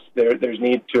perhaps there's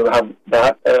need to have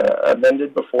that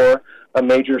amended before a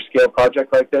major scale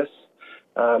project like this.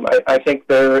 I think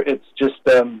it's just,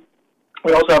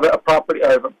 we also have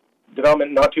a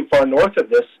development not too far north of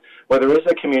this where there is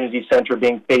a community center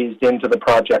being phased into the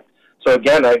project. So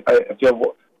again, I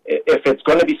feel if it's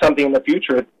going to be something in the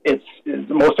future, it's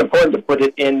most important to put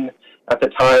it in at the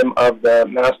time of the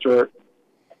master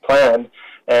plan,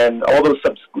 and all those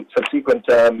subsequent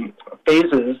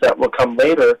phases that will come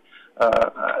later.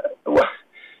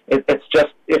 It's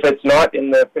just, if it's not in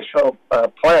the official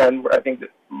plan, I think that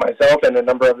myself and a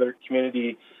number of other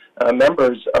community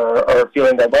members are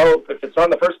feeling that, well, if it's not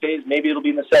in the first phase, maybe it'll be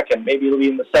in the second, maybe it'll be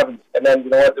in the seventh, and then, you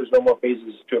know what, there's no more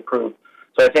phases to approve.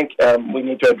 So I think we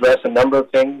need to address a number of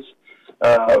things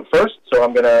first. So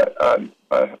I'm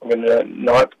gonna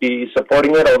not be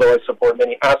supporting it, although I support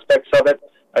many aspects of it.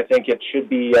 I think it should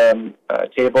be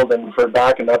tabled and referred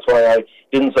back, and that's why I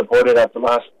didn't support it at the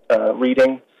last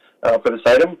reading for this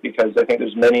item, because I think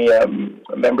there's many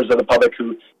members of the public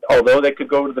who, although they could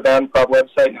go to the Van Prop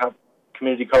website and have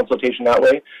community consultation that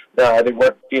way. They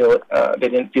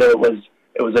didn't feel it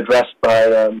was addressed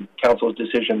by council's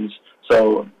decisions.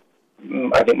 So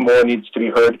I think more needs to be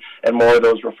heard, and more of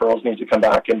those referrals need to come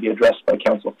back and be addressed by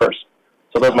council first.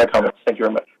 So those are my comments. Thank you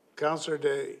very much. Councillor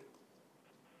Day.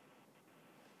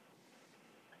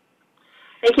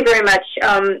 Thank you very much.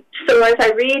 So as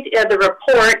I read the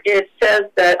report, it says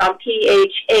that on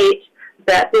pH 8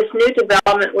 that this new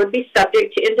development would be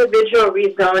subject to individual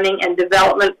rezoning and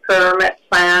development permit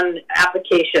plan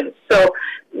applications. So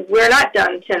we're not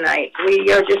done tonight.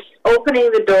 We are just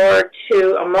opening the door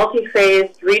to a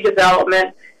multi-phased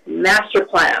redevelopment master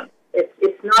plan.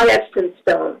 It's not etched in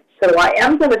stone. So I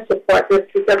am going to support this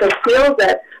because I feel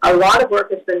that a lot of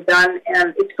work has been done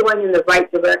and it's going in the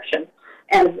right direction.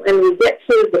 And when we get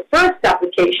to the first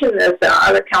application, as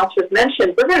other councillors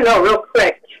mentioned, we're going to know real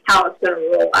quick how it's going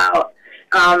to roll out.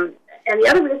 And the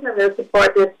other reason I'm going to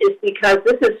support this is because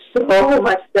this is so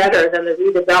much better than the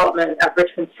redevelopment of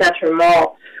Richmond Centre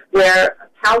Mall, where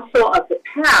a council of the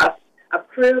past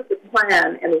approved the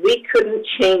plan and we couldn't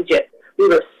change it. We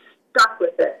were stuck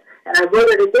with it. And I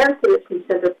voted against the Richmond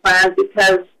Centre plan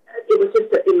because it was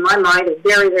just, in my mind, a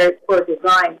very, very poor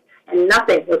design. And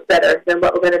nothing was better than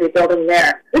what we're going to be building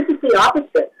there. This is the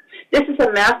opposite. This is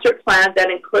a master plan that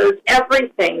includes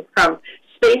everything from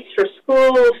space for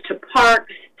schools to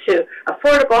parks to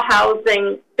affordable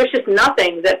housing. There's just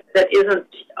nothing that isn't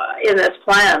in this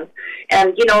plan.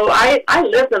 And, you know, I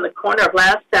lived in the corner of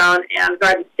Lansdowne and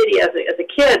Garden City as a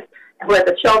kid, where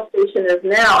the Shell station is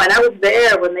now, and I was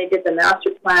there when they did the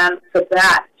master plan for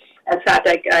that. In fact,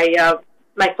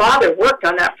 my father worked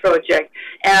on that project,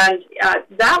 and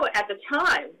that at the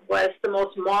time was the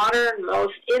most modern,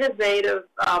 most innovative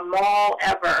mall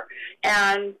ever.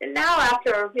 And now,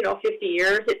 after 50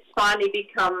 years, it's finally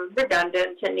become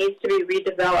redundant and needs to be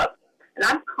redeveloped. And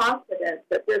I'm confident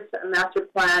that this master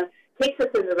plan takes us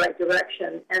in the right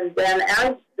direction. And then,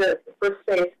 as the first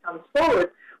phase comes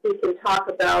forward, we can talk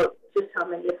about just how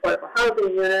many affordable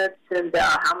housing units and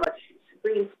how much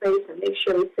green space, and make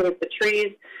sure we save the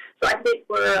trees. So I think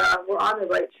we're on the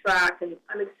right track, and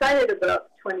I'm excited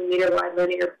about 20-meter wide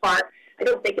linear park. I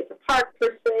don't think it's a park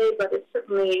per se, but it's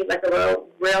certainly like a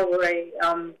railway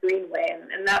greenway,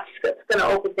 and that's going to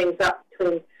open things up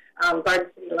between Garden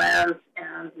City Lands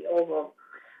and the Oval.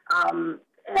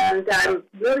 And I'm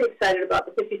really excited about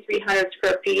the 5,300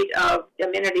 square feet of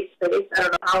amenity space. I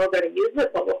don't know how we're going to use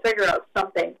it, but we'll figure out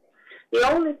something. The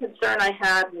only concern I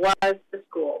had was the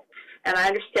school. And I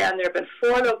understand there have been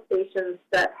 4 locations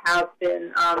that have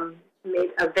been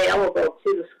made available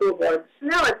to the school boards.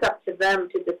 Now it's up to them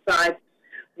to decide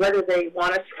whether they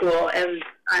want a school. And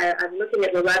I'm looking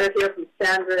at the letter here from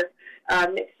Sandra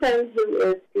Nixon, who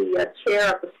is the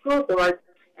chair of the school board,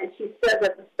 and she said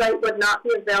that the site would not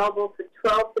be available for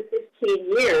 12 to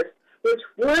 15 years, which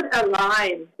would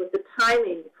align with the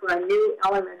timing for a new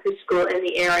elementary school in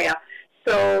the area.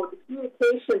 So the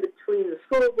communication between the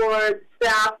school board,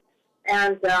 staff,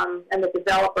 and the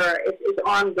developer is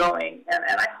ongoing, and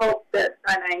I hope that,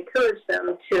 and I encourage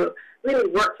them to really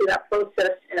work through that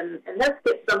process and let's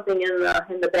get something in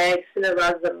the bag sooner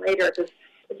rather than later, because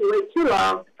if you wait too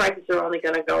long, the prices are only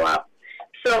going to go up.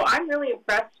 So I'm really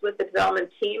impressed with the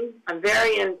development team. I'm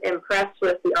very impressed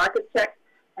with the architect,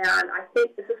 and I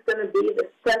think this is going to be the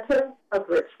center of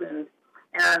Richmond,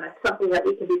 and it's something that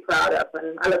we can be proud of.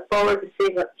 And I look forward to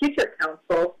seeing what future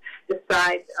councils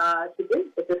decide to do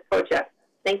with this project.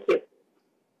 Thank you.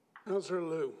 Councillor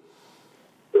Liu.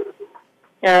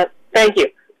 Thank you.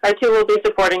 I too will be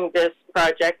supporting this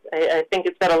project. I think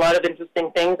it's got a lot of interesting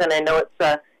things, and I know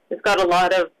it's got a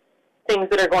lot of things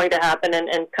that are going to happen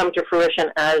and come to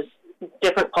fruition as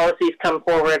different policies come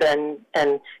forward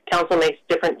and council makes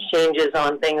different changes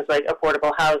on things like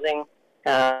affordable housing,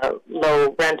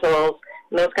 low rentals,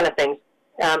 and those kind of things.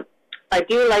 I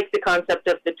do like the concept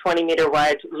of the 20-meter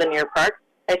wide linear park.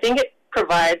 I think it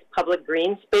provides public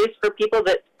green space for people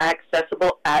that's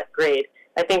accessible at grade.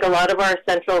 I think a lot of our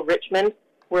central Richmond,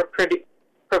 we're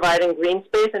providing green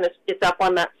space, and it's up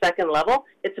on that second level.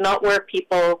 It's not where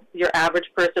people, your average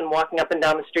person walking up and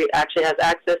down the street actually has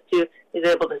access to, is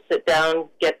able to sit down,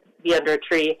 be under a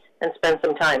tree, and spend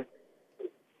some time.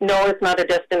 No, it's not a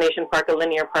destination park. A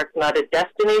linear park's not a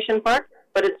destination park,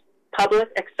 but it's public,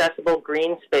 accessible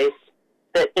green space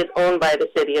that is owned by the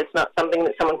city. It's not something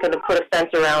that someone can put a fence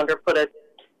around or put a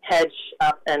hedge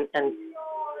up and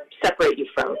separate you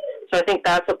from. So I think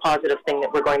that's a positive thing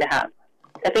that we're going to have.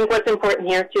 I think what's important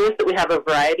here, too, is that we have a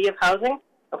variety of housing,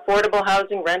 affordable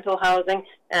housing, rental housing,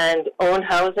 and owned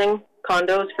housing,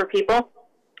 condos for people.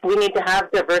 We need to have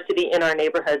diversity in our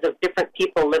neighborhoods of different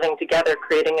people living together,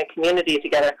 creating a community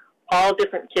together, all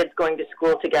different kids going to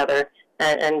school together,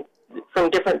 and from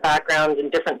different backgrounds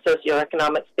and different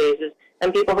socioeconomic spaces,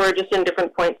 and people who are just in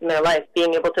different points in their life,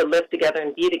 being able to live together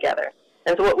and be together.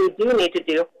 And so what we do need to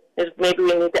do is maybe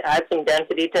we need to add some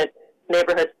density to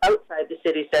neighborhoods outside the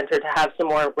city center to have some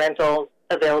more rentals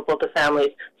available to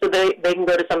families so they can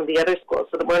go to some of the other schools,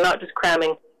 so that we're not just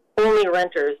cramming only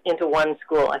renters into one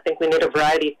school. I think we need a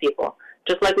variety of people.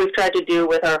 Just like we've tried to do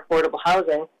with our affordable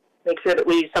housing, make sure that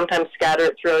we sometimes scatter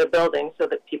it throughout a building so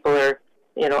that people are,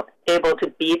 you know, able to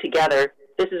be together.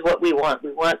 This is what we want.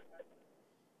 We want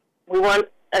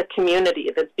a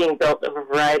community that's being built of a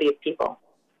variety of people.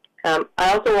 I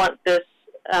also want this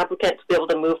applicant to be able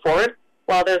to move forward.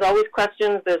 While there's always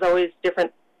questions, there's always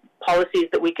different policies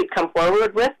that we could come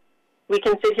forward with. We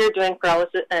can sit here doing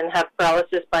paralysis and have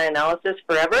paralysis by analysis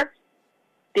forever.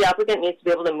 The applicant needs to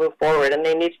be able to move forward, and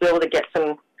they need to be able to get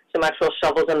some actual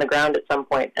shovels in the ground at some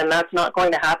point. And that's not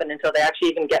going to happen until they actually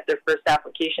even get their first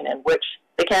application in, which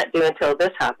they can't do until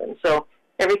this happens. So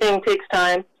everything takes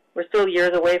time. We're still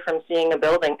years away from seeing a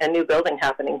new building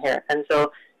happening here. And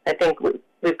so I think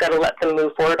we've got to let them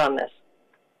move forward on this.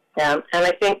 And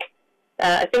I think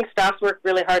staff's worked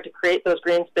really hard to create those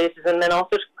green spaces, and then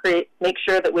also to make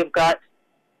sure that we've got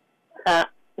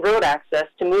road access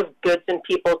to move goods and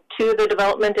people to the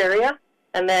development area,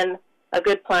 and then a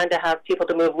good plan to have people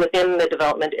to move within the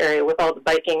development area with all the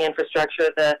biking infrastructure,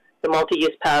 the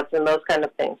multi-use paths, and those kind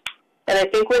of things. And I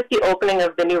think with the opening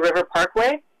of the new River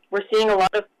Parkway, we're seeing a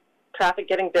lot of traffic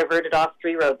getting diverted off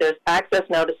 3 Road. There's access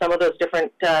now to some of those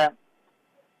different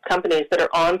companies that are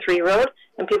on 3 Road,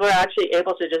 and people are actually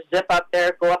able to just zip up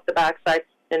there, go up the backside,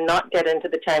 and not get into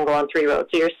the tangle on 3 Road.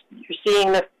 So you're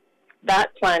seeing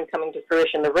that plan coming to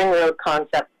fruition, the Ring Road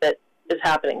concept that is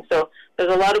happening. So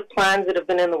there's a lot of plans that have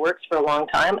been in the works for a long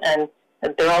time, and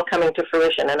they're all coming to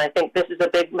fruition. And I think this is a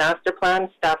big master plan.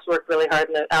 Staff's worked really hard,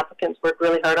 and the applicants worked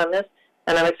really hard on this.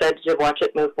 And I'm excited to watch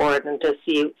it move forward and to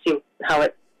see how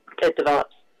it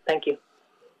develops. Thank you.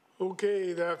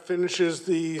 Okay, that finishes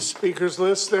the speakers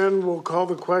list. Then we'll call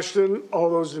the question. All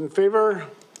those in favor?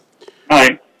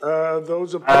 Aye.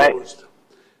 Those opposed? Aye.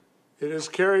 It is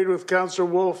carried with Councillor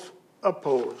Wolf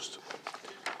opposed.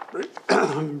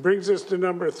 Brings us to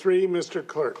number 3, Mr.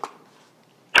 Clerk.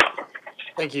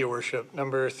 Thank you, Your Worship.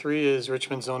 Number 3 is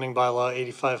Richmond Zoning Bylaw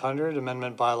 8500,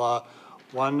 Amendment Bylaw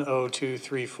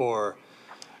 10234,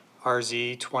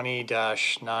 RZ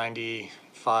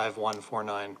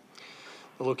 20-95149.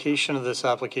 The location of this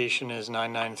application is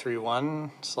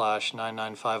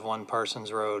 9931/9951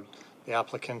 Parsons Road. The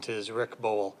applicant is Rick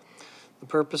Bowl. The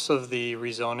purpose of the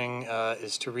rezoning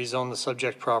is to rezone the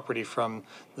subject property from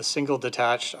the single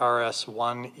detached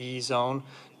RS1E zone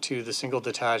to the single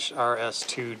detached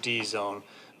RS2D zone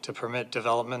to permit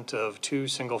development of 2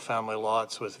 single-family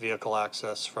lots with vehicle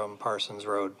access from Parsons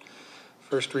Road.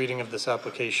 First reading of this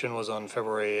application was on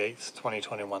February 8th,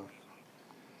 2021.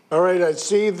 All right, I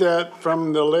see that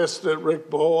from the list that Rick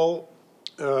Bowl,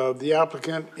 the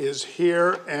applicant, is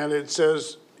here, and it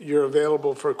says you're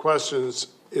available for questions.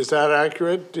 Is that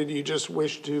accurate? Did you just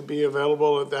wish to be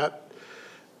available in that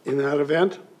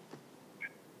event?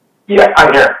 Yeah,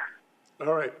 I'm here.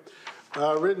 All right.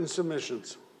 Written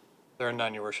submissions. There are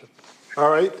none, Your Worship. All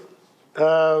right.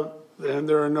 And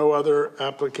there are no other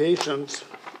applications.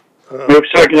 Move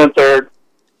second and third.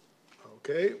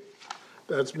 Okay.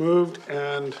 That's moved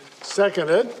and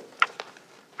seconded.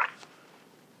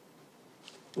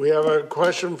 We have a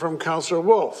question from Councillor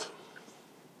Wolf.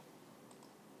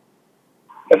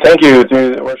 Thank you,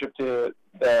 through the worship, to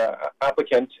the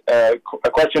applicant. A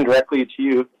question directly to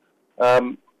you.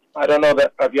 I don't know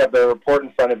that if you have the report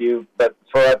in front of you, but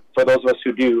for those of us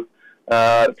who do,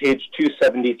 page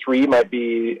 273 might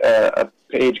be a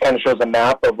page kind of shows a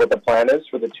map of what the plan is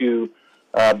for the 2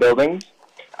 buildings.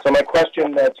 So my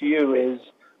question to you is,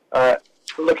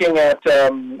 looking at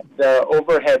the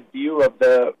overhead view of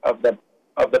the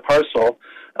parcel,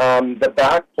 the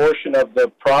back portion of the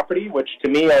property, which to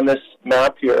me on this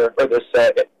map here, or this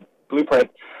blueprint,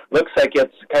 looks like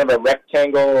it's kind of a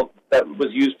rectangle that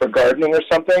was used for gardening or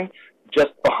something,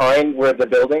 just behind where the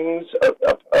buildings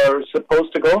are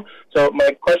supposed to go. So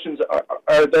my questions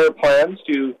are there plans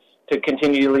to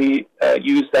continually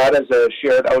use that as a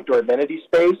shared outdoor amenity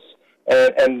space?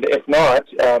 And if not,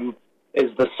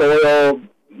 is the soil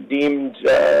deemed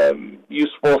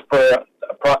useful for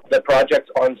the project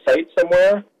on site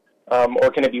somewhere? Or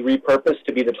can it be repurposed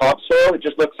to be the topsoil? It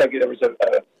just looks like there was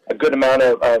a good amount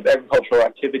of agricultural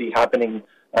activity happening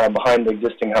behind the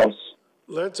existing house.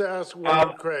 Let's ask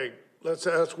Wayne Craig. Let's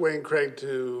ask Wayne Craig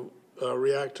to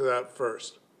react to that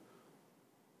first.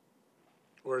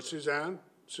 Or Suzanne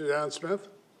Smith?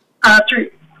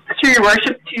 Through your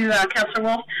worship to Councillor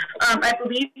Wolf, I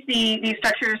believe the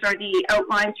structures or the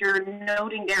outlines you're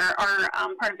noting there are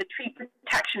part of the tree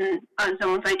protection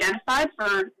zones identified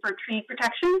for tree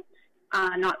protection,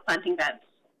 not planting beds.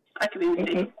 I could be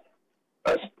mistaken.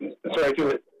 Sorry,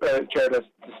 Chair, to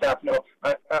staff. No,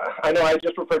 I know I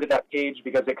just referred to that page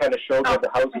because it kind of shows where the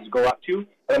houses go up to,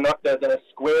 and not the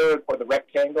square or the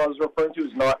rectangle I was referring to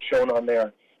is not shown on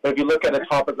there. But if you look at a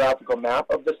topographical map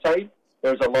of the site,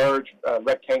 there's a large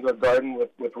rectangular garden with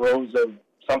rows of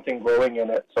something growing in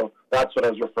it. So that's what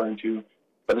I was referring to.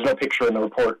 But there's no picture in the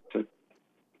report to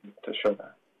show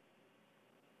that.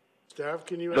 Staff,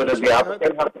 can you so answer does the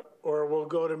applicant that? Or we'll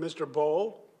go to Mr.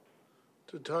 Bowl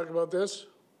to talk about this.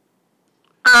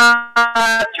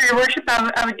 Through your worship,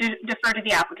 I would defer to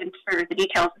the applicant for the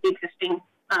details of the existing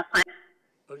plan.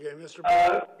 Okay, Mr.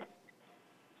 Bowl.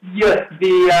 Yes,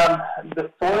 the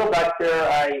soil back there,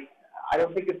 I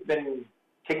don't think it's been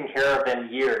taken care of in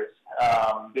years,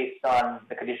 based on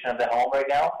the condition of the home right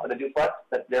now, or the duplex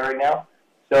that's there right now.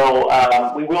 So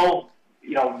we will,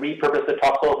 repurpose the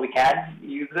topsoil if we can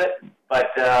use it,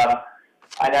 but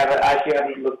I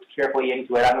haven't looked carefully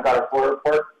into it. I haven't got a full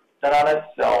report done on it,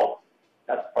 so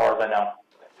that's as far as I know.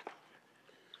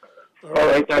 All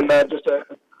right, then just a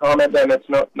comment, and it's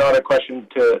not a question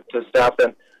to staff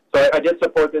then. So I did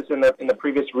support this in the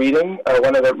previous reading.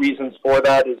 One of the reasons for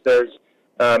that is there's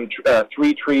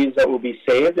 3 trees that will be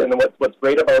saved, and what's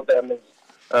great about them is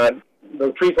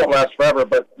the trees won't last forever,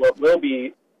 but what will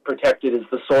be protected is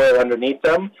the soil underneath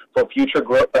them for future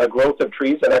growth of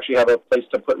trees that actually have a place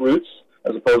to put roots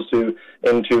as opposed to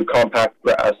into compact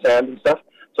sand and stuff.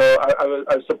 So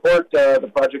I support the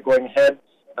project going ahead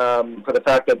for the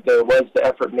fact that there was the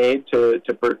effort made to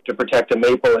protect a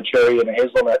maple, a cherry, and a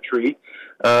hazelnut tree.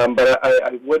 But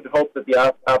I would hope that the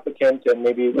applicant and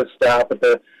maybe with staff at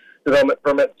the development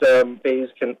permit phase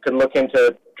can look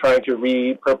into trying to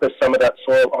repurpose some of that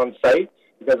soil on site,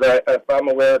 because if I'm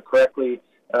aware correctly,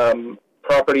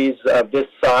 properties of this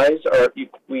size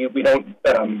we don't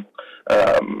have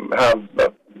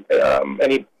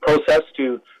any process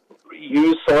to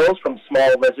use soils from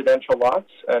small residential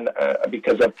lots, and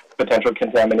because of potential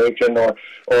contamination or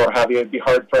have it'd be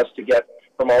hard for us to get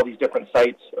from all these different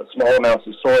sites small amounts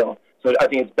of soil. So I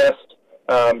think it's best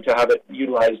to have it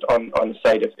utilized on the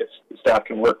site if staff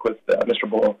can work with Mr.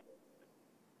 Boyle.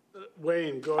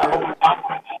 Wayne, go ahead.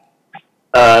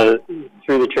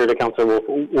 Through the chair to Councillor Wolf,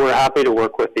 we're happy to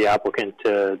work with the applicant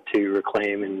to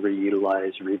reclaim and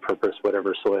reutilize, repurpose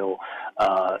whatever soil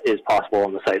is possible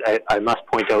on the site. I must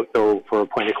point out, though, for a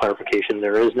point of clarification,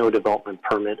 there is no development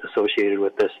permit associated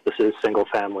with this. This is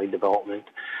single-family development,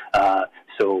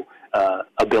 so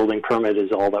a building permit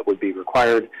is all that would be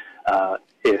required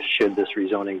should this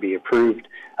rezoning be approved.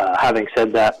 Having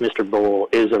said that, Mr. Bowl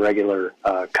is a regular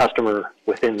customer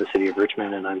within the City of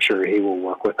Richmond, and I'm sure he will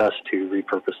work with us to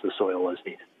repurpose the soil as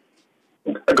needed.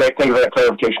 Great, thank you for that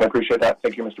clarification. I appreciate that.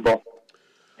 Thank you, Mr. Bowl.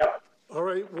 All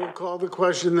right, we'll call the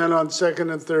question then on second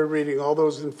and third reading. All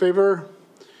those in favor?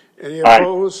 Any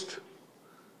opposed?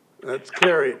 That's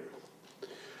carried.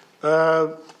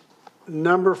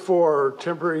 Number 4,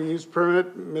 temporary use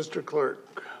permit. Mr. Clerk.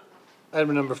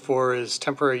 Item number 4 is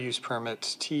temporary use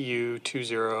permit TU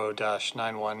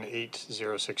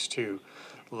 20-918062.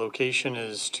 The location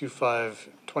is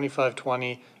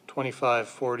 2520,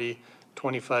 2540,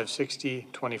 2560,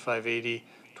 2580,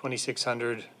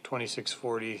 2600,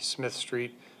 2640 Smith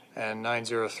Street, and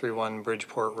 9031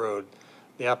 Bridgeport Road.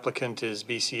 The applicant is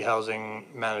BC Housing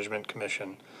Management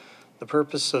Commission. The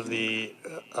purpose of the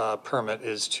permit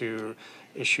is to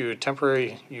issue a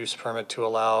temporary use permit to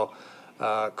allow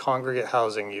congregate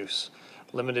housing use,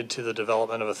 limited to the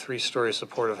development of a 3-story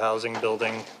supportive housing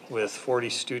building with 40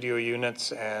 studio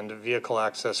units and vehicle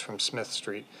access from Smith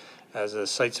Street as a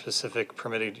site-specific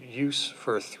permitted use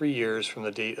for 3 years from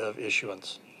the date of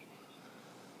issuance.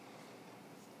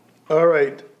 All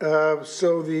right,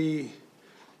 so the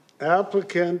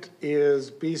applicant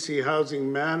is BC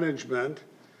Housing Management,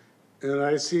 and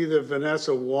I see that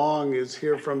Vanessa Wong is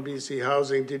here from BC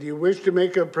Housing. Did you wish to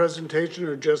make a presentation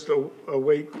or just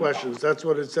await questions? That's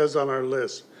what it says on our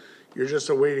list. You're just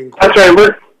awaiting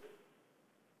questions.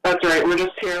 That's right. We're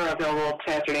just here available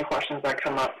to answer any questions that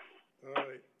come up. All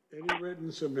right. Any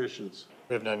written submissions?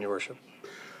 We have none, Your Worship.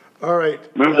 All right.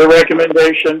 Move the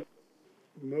recommendation.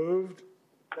 Moved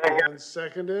and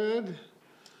seconded.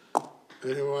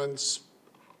 Anyone's,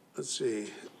 let's see,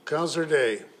 Councillor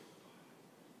Day.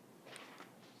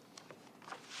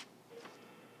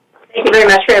 Thank you very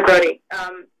much, Mayor Brody.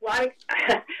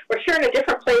 We're sure in a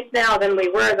different place now than we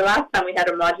were the last time we had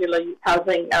a modular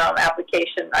housing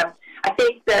application. I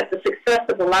think that the success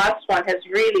of the last one has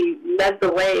really led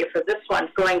the way for this one,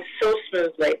 going so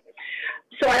smoothly.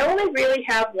 only really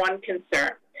have one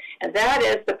concern, and that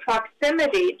is the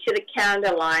proximity to the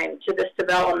Canada line, to this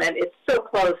development. It's so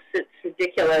close, it's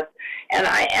ridiculous. And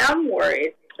I am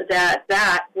worried that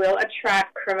that will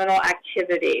attract criminal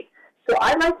activity. So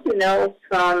I'd like to know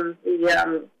from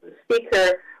the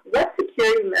speaker what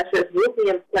security measures will be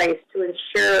in place to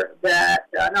ensure that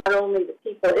not only the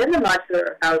people in the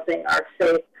modular housing are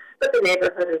safe, but the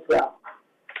neighborhood as well.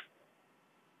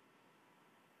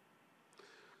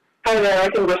 Hi there, I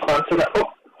can respond to that.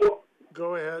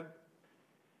 Go ahead.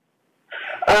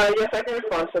 Yes, I can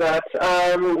respond to that.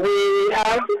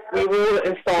 We will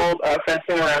install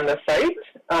fencing around the site.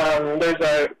 There's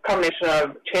a combination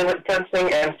of chain link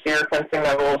fencing and cedar fencing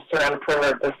that will surround the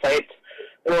perimeter of the site.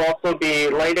 There will also be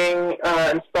lighting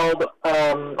installed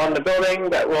on the building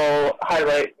that will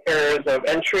highlight areas of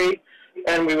entry,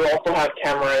 and we will also have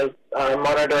cameras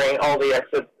monitoring all the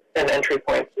exit and entry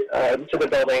points to the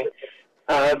building.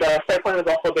 The site plan has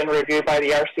also been reviewed by the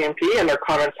RCMP, and their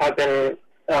comments have been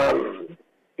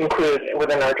included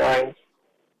within our drawings.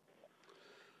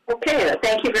 Okay,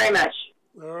 thank you very much.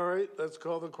 All right, let's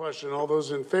call the question. All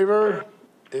those in favor?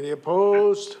 Any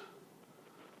opposed?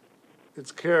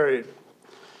 It's carried.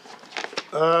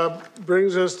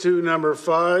 Brings us to number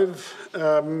 5.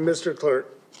 Mr.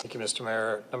 Clerk. Thank you, Mr.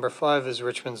 Mayor. Number 5 is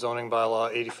Richmond Zoning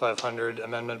Bylaw 8500,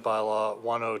 Amendment Bylaw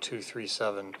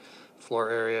 10237, floor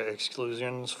area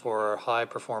exclusions for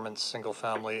high-performance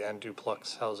single-family and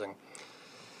duplex housing.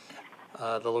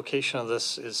 The location of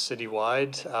this is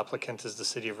citywide. Applicant is the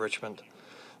City of Richmond.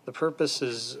 The purpose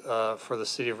is for the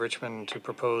City of Richmond to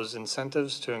propose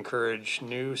incentives to encourage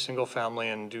new single-family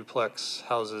and duplex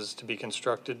houses to be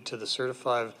constructed to the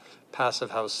certified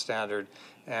passive house standard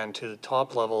and to the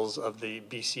top levels of the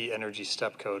BC Energy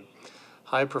Step Code.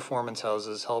 High-performance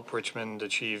houses help Richmond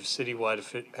achieve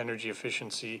citywide energy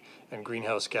efficiency and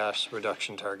greenhouse gas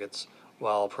reduction targets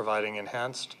while providing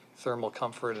enhanced thermal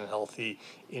comfort and healthy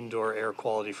indoor air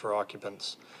quality for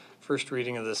occupants. First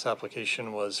reading of this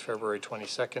application was February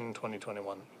 22nd,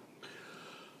 2021.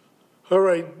 All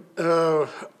right.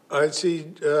 I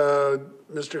see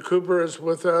Mr. Cooper is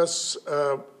with us.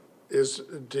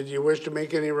 Did you wish to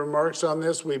make any remarks on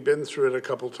this? We've been through it a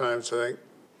couple times, I think.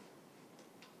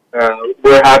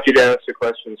 We're happy to answer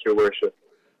questions, Your Worship.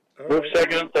 Move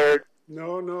second and third.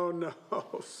 No.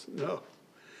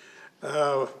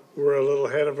 We're a little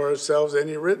ahead of ourselves.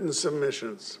 Any written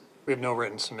submissions? We have no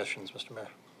written submissions, Mr. Mayor.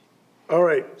 All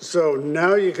right, so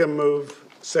now you can move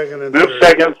second and third. Move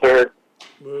second and third.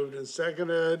 Moved and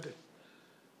seconded.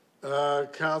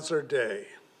 Councillor Day.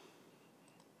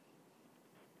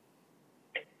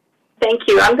 Thank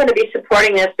you. I'm going to be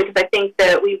supporting this because I think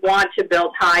that we want to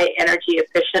build high energy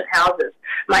efficient houses.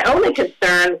 My only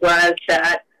concern was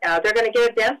that they're going to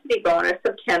get a density bonus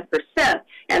of 10%.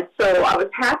 And so I was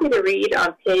happy to read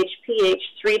on page PH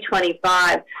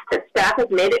 325 that staff has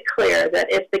made it clear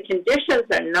that if the conditions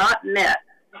are not met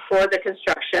for the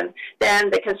construction,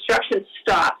 then the construction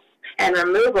stops and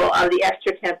removal of the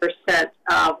extra 10%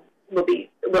 will be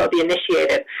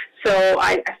initiated. So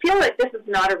I feel like this is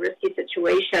not a risky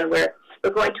situation where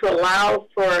we're going to allow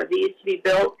for these to be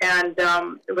built, and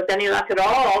with any luck at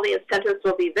all the incentives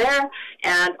will be there,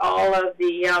 and all of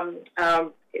the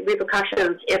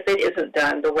repercussions if it isn't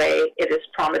done the way it is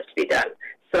promised to be done.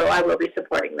 So I will be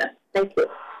supporting this. Thank you.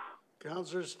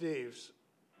 Councillor Steeves.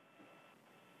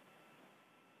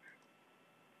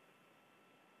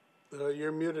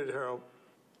 You're muted, Harold.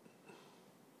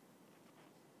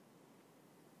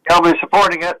 I'll be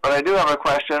supporting it, but I do have a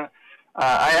question.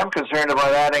 I am concerned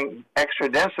about adding extra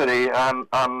density on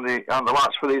the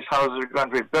lots where these houses are going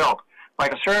to be built. My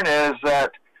concern is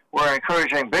that we're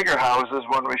encouraging bigger houses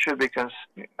when we should be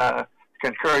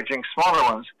encouraging smaller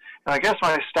ones. And I guess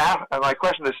my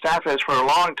question to staff is, for a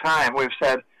long time we've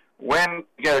said, when to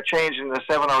get a change in the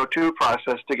 702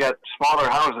 process to get smaller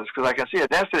houses, because I can see a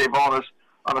density bonus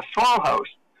on a small house,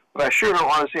 but I sure don't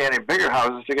want to see any bigger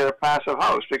houses to get a passive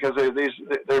house, because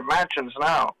they're mansions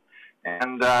now.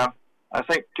 And I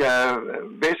think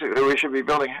basically we should be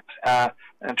building,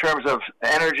 in terms of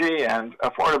energy and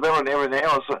affordability and everything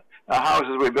else,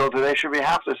 houses we build today should be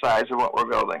half the size of what we're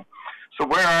building. So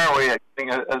where are we at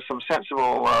getting some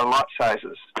sensible lot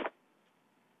sizes?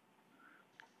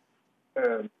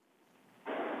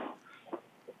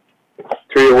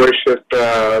 Through your worship,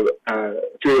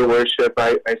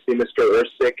 I see Mr.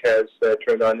 Ersick has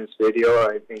turned on his video.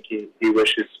 I think he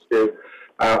wishes to.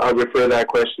 I'll refer that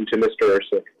question to Mr.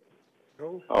 Ersick.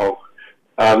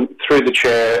 Through the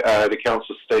chair, the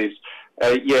council states,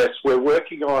 yes, we're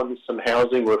working on some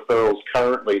housing referrals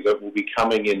currently that will be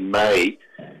coming in May,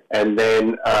 and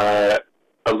then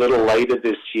a little later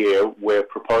this year, we're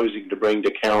proposing to bring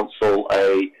to council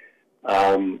a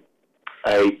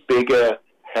bigger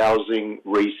housing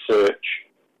research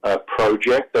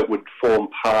project that would form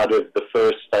part of the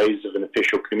first phase of an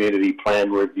official community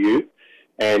plan review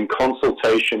and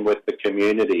consultation with the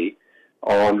community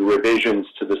on revisions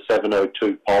to the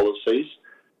 702 policies,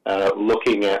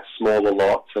 looking at smaller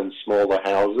lots and smaller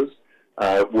houses,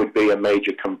 would be a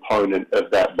major component of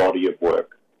that body of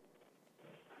work.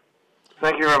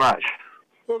 Thank you very much.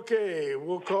 Okay,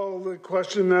 we'll call the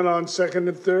question then on second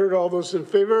and third. All those in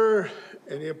favor?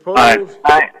 Any opposed?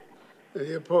 Aye.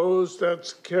 Any opposed?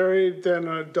 That's carried. Then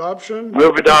adoption.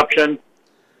 Move adoption.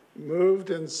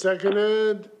 Moved and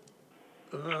seconded.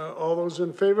 All those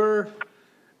in favor?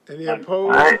 Any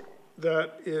opposed? Aye.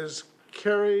 That is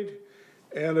carried.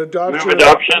 And adoption. Move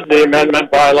adoption, the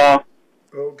amendment bylaw.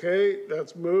 Okay,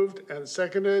 that's moved and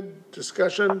seconded.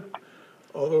 Discussion.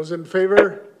 All those in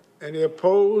favor? Any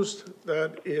opposed?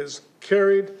 That is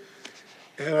carried.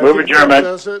 And Move adjournment. That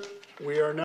does it. We are now